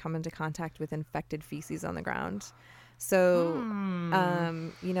roundworms when they come into contact with infected feces on the ground. So,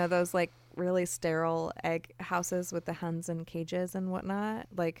 you know, those like really sterile egg houses with the hens in cages and whatnot,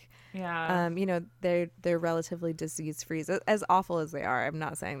 like, Yeah. you know, they're relatively disease free. As awful as they are, I'm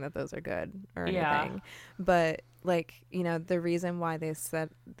not saying that those are good or Yeah. anything, but like, you know, the reason why they set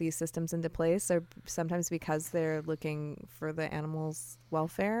these systems into place are sometimes because they're looking for the animals'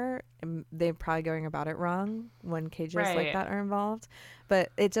 welfare, and they're probably going about it wrong when cages like Right. that are involved.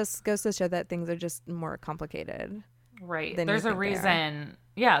 But it just goes to show that things are just more complicated. Right. Than There's you a think they are. reason.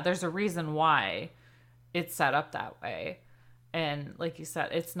 Yeah, there's a reason why it's set up that way. And like you said,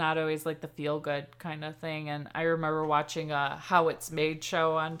 it's not always like the feel good kind of thing. And I remember watching a How It's Made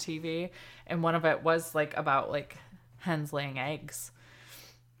show on TV, and one of it was like about like hens laying eggs.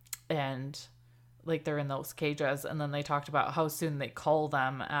 And like they're in those cages, and then they talked about how soon they cull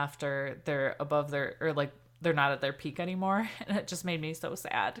them after they're above their, or like they're not at their peak anymore. And it just made me so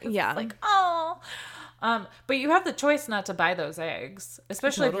sad. 'Cause Yeah. it's like, oh. But you have the choice not to buy those eggs,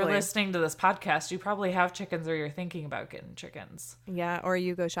 especially if Totally. you're listening to this podcast. You probably have chickens, or you're thinking about getting chickens. Yeah, or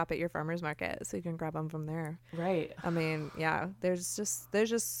you go shop at your farmer's market so you can grab them from there. Right. I mean, yeah, there's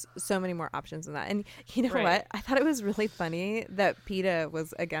just so many more options than that. And you know Right. what? I thought it was really funny that PETA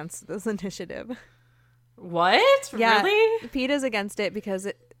was against this initiative. What? Yeah, Really? PETA's against it because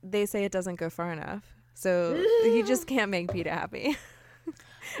they say it doesn't go far enough. So you just can't make PETA happy.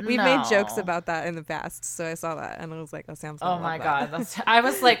 We've made jokes No. about that in the past, so I saw that and I was like, "Oh, Sam's Oh gonna my love god, that." I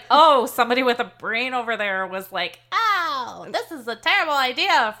was like, oh, somebody with a brain over there was like, oh, this is a terrible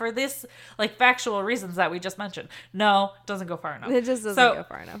idea for this like factual reasons that we just mentioned. No, it doesn't go far enough. It just doesn't So, go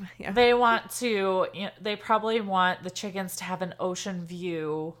far enough. Yeah. They want to, you know, they probably want the chickens to have an ocean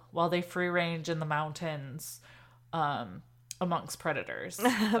view while they free range in the mountains, amongst predators.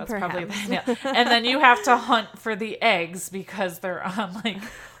 That's probably the, yeah. And then you have to hunt for the eggs because they're on like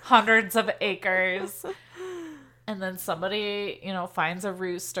hundreds of acres. And then somebody, you know, finds a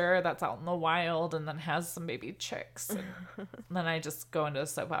rooster that's out in the wild and then has some baby chicks. And then I just go into a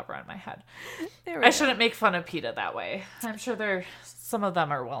soap opera in my head. There we I go. shouldn't make fun of PETA that way. I'm sure some of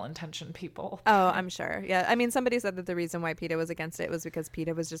them are well-intentioned people. Oh, I'm sure. Yeah. I mean, somebody said that the reason why PETA was against it was because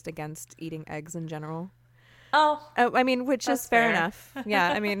PETA was just against eating eggs in general. Oh, I mean, which That's is fair fair. enough.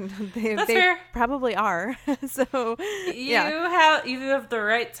 Yeah. I mean, they That's they fair. probably are. So, yeah. you have the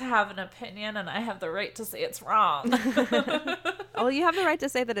right to have an opinion, and I have the right to say it's wrong. Well, you have the right to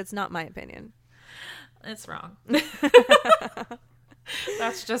say that it's not my opinion. It's wrong.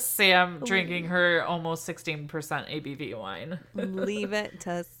 That's just Sam drinking her almost 16% ABV wine. Leave it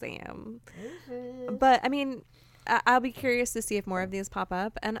to Sam. But I mean, I'll be curious to see if more of these pop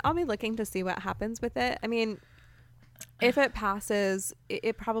up, and I'll be looking to see what happens with it. I mean, if it passes,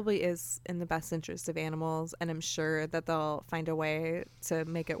 it probably is in the best interest of animals, and I'm sure that they'll find a way to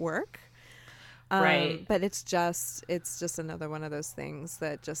make it work. Right. But it's just another one of those things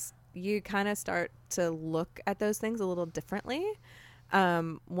that just you kind of start to look at those things a little differently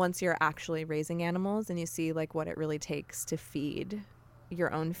once you're actually raising animals and you see like what it really takes to feed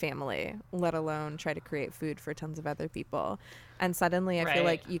your own family, let alone try to create food for tons of other people. And suddenly I feel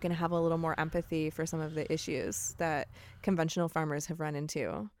Right. like you can have a little more empathy for some of the issues that conventional farmers have run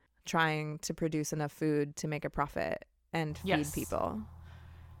into trying to produce enough food to make a profit and feed Yes. people.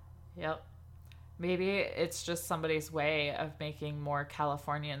 Yep. Maybe it's just somebody's way of making more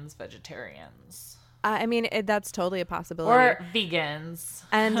Californians vegetarians. I mean, that's totally a possibility. Or vegans.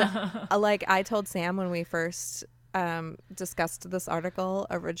 And like I told Sam when we first discussed this article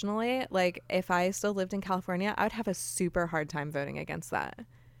originally, like if I still lived in California, I would have a super hard time voting against that.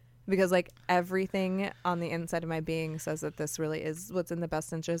 Because like everything on the inside of my being says that this really is what's in the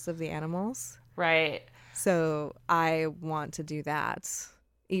best interest of the animals. Right. So I want to do that,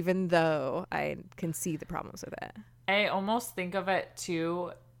 even though I can see the problems with it. I almost think of it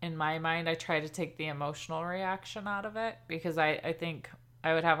too, in my mind, I try to take the emotional reaction out of it because I think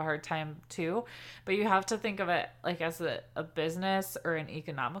I would have a hard time too. But you have to think of it like as a business or an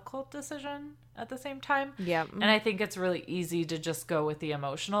economical decision at the same time. Yeah. And I think it's really easy to just go with the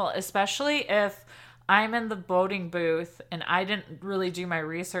emotional, especially if I'm in the voting booth and I didn't really do my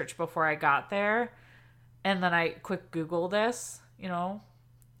research before I got there. And then I quick Google this, you know,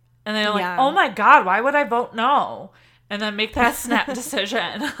 and they're like, oh my God, why would I vote no? And then make that snap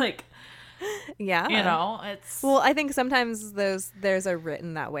decision. Like, yeah, you know, it's. Well, I think sometimes there's a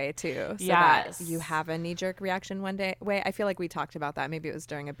written that way too. So Yes. that you have a knee jerk reaction way. I feel like we talked about that. Maybe it was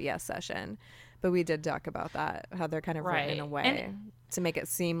during a BS session, but we did talk about that, how they're kind of written in a way to make it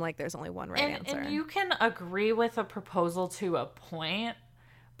seem like there's only one right answer. And you can agree with a proposal to a point,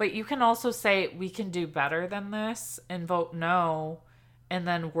 but you can also say we can do better than this and vote no, and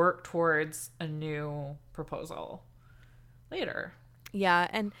then work towards a new proposal later. Yeah.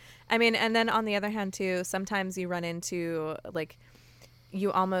 And I mean, and then on the other hand too, sometimes you run into like,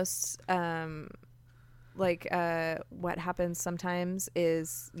 you almost, what happens sometimes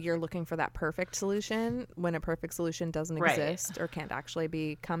is you're looking for that perfect solution when a perfect solution doesn't exist or can't actually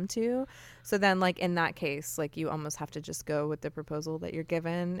be come to. So then like in that case, like you almost have to just go with the proposal that you're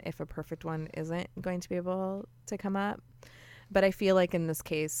given if a perfect one isn't going to be able to come up. But I feel like in this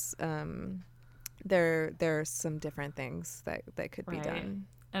case, there are some different things that could be done.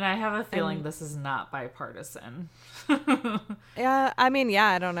 And I have a feeling this is not bipartisan. Yeah, I mean, yeah,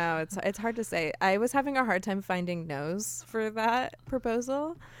 I don't know. It's hard to say. I was having a hard time finding no's for that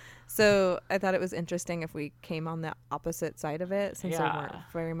proposal. So I thought it was interesting if we came on the opposite side of it, since we weren't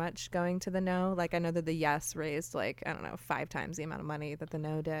very much going to the no. Like, I know that the yes raised, like, I don't know, 5 times the amount of money that the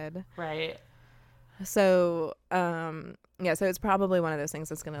no did. Right. So, yeah, so it's probably one of those things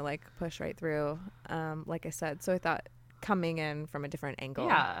that's going to, like, push right through, like I said. So I thought coming in from a different angle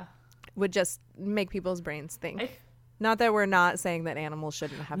would just make people's brains think. Not that we're not saying that animals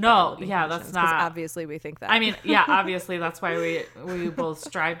shouldn't have that's not. Obviously, we think that. I mean, yeah, obviously that's why we both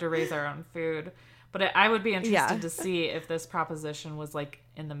strive to raise our own food. But I would be interested to see if this proposition was like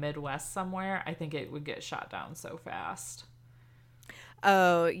in the Midwest somewhere. I think it would get shot down so fast.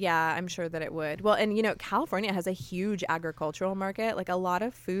 Oh, yeah, I'm sure that it would. Well, and, you know, California has a huge agricultural market. Like, a lot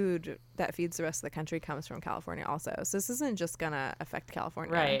of food that feeds the rest of the country comes from California also. So this isn't just going to affect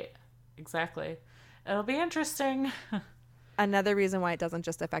California. Right. Exactly. It'll be interesting. Another reason why it doesn't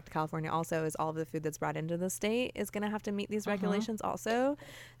just affect California also is all of the food that's brought into the state is going to have to meet these regulations also.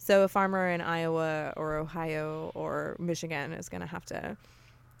 So a farmer in Iowa or Ohio or Michigan is going to have to...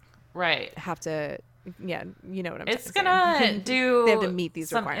 Yeah, you know what I'm saying. It's gonna do. They have to meet these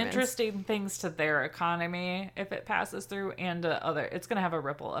some requirements. Interesting things to their economy if it passes through, and other. It's gonna have a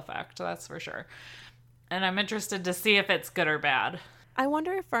ripple effect, that's for sure. And I'm interested to see if it's good or bad. I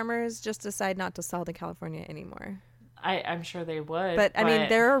wonder if farmers just decide not to sell to California anymore. I'm sure they would. But I mean,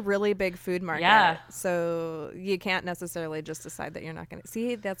 they're a really big food market. Yeah. So you can't necessarily just decide that you're not going to.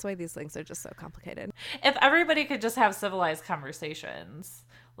 See, that's why these things are just so complicated. If everybody could just have civilized conversations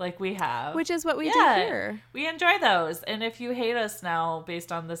like we have. Which is what we do here. We enjoy those. And if you hate us now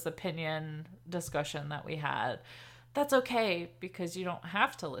based on this opinion discussion that we had, that's okay because you don't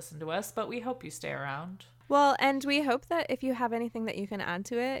have to listen to us, but we hope you stay around. Well, and we hope that if you have anything that you can add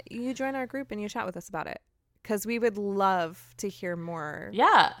to it, you join our group and you chat with us about it. Because we would love to hear more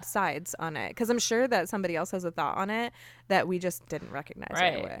sides on it. Because I'm sure that somebody else has a thought on it that we just didn't recognize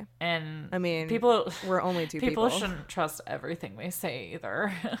right away. And I mean, we're only two people. People shouldn't trust everything we say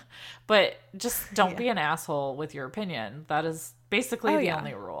either. But just don't be an asshole with your opinion. That is basically the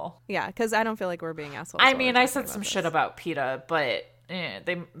only rule. Yeah, because I don't feel like we're being assholes. I mean, I said some shit about PETA, but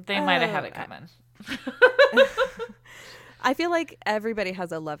they might have had it coming. I feel like everybody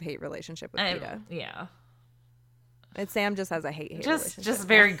has a love-hate relationship with PETA. Yeah. And Sam just has a hate relationship. Just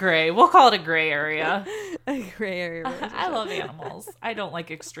very gray. We'll call it a gray area. A gray area relationship. I love animals. I don't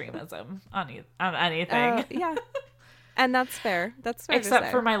like extremism on anything. Yeah. And that's fair. That's fair.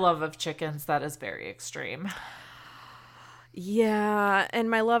 Except for my love of chickens. That is very extreme. Yeah. And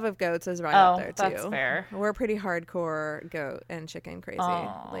my love of goats is right up there, too. That's fair. We're pretty hardcore goat and chicken crazy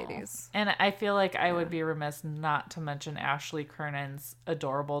ladies. And I feel like I would be remiss not to mention Ashley Kernan's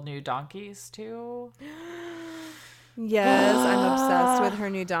adorable new donkeys, too. Yes, I'm obsessed with her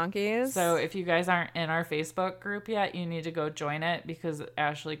new donkeys. So if you guys aren't in our Facebook group yet, you need to go join it because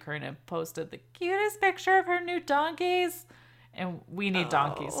Ashley Kernan posted the cutest picture of her new donkeys. And we need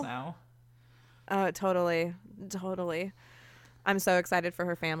donkeys now. Oh, totally. Totally. I'm so excited for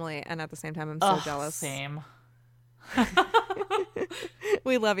her family. And at the same time, I'm so jealous. Same.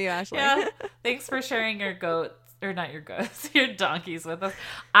 We love you, Ashley. Yeah. Thanks for sharing your goat or not your goats, your donkeys with us.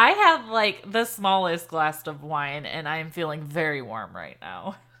 I have like the smallest glass of wine, and I am feeling very warm right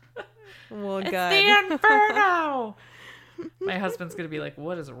now. Well, It's good. the Inferno. My husband's gonna be like,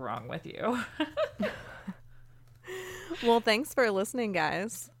 "What is wrong with you?" Well, thanks for listening,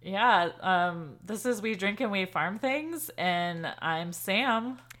 guys. Yeah. This is We Drink and We Farm Things, and I'm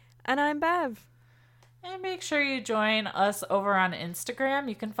Sam. And I'm Bev. And make sure you join us over on Instagram.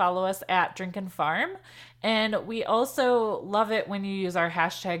 You can follow us at Drink and Farm. And we also love it when you use our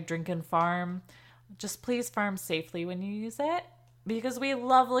hashtag Drink and Farm. Just please farm safely when you use it, because we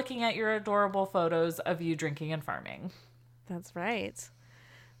love looking at your adorable photos of you drinking and farming. That's right.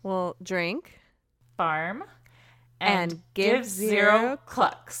 Well, drink. Farm. And give zero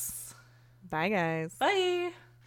clucks. Bye, guys. Bye.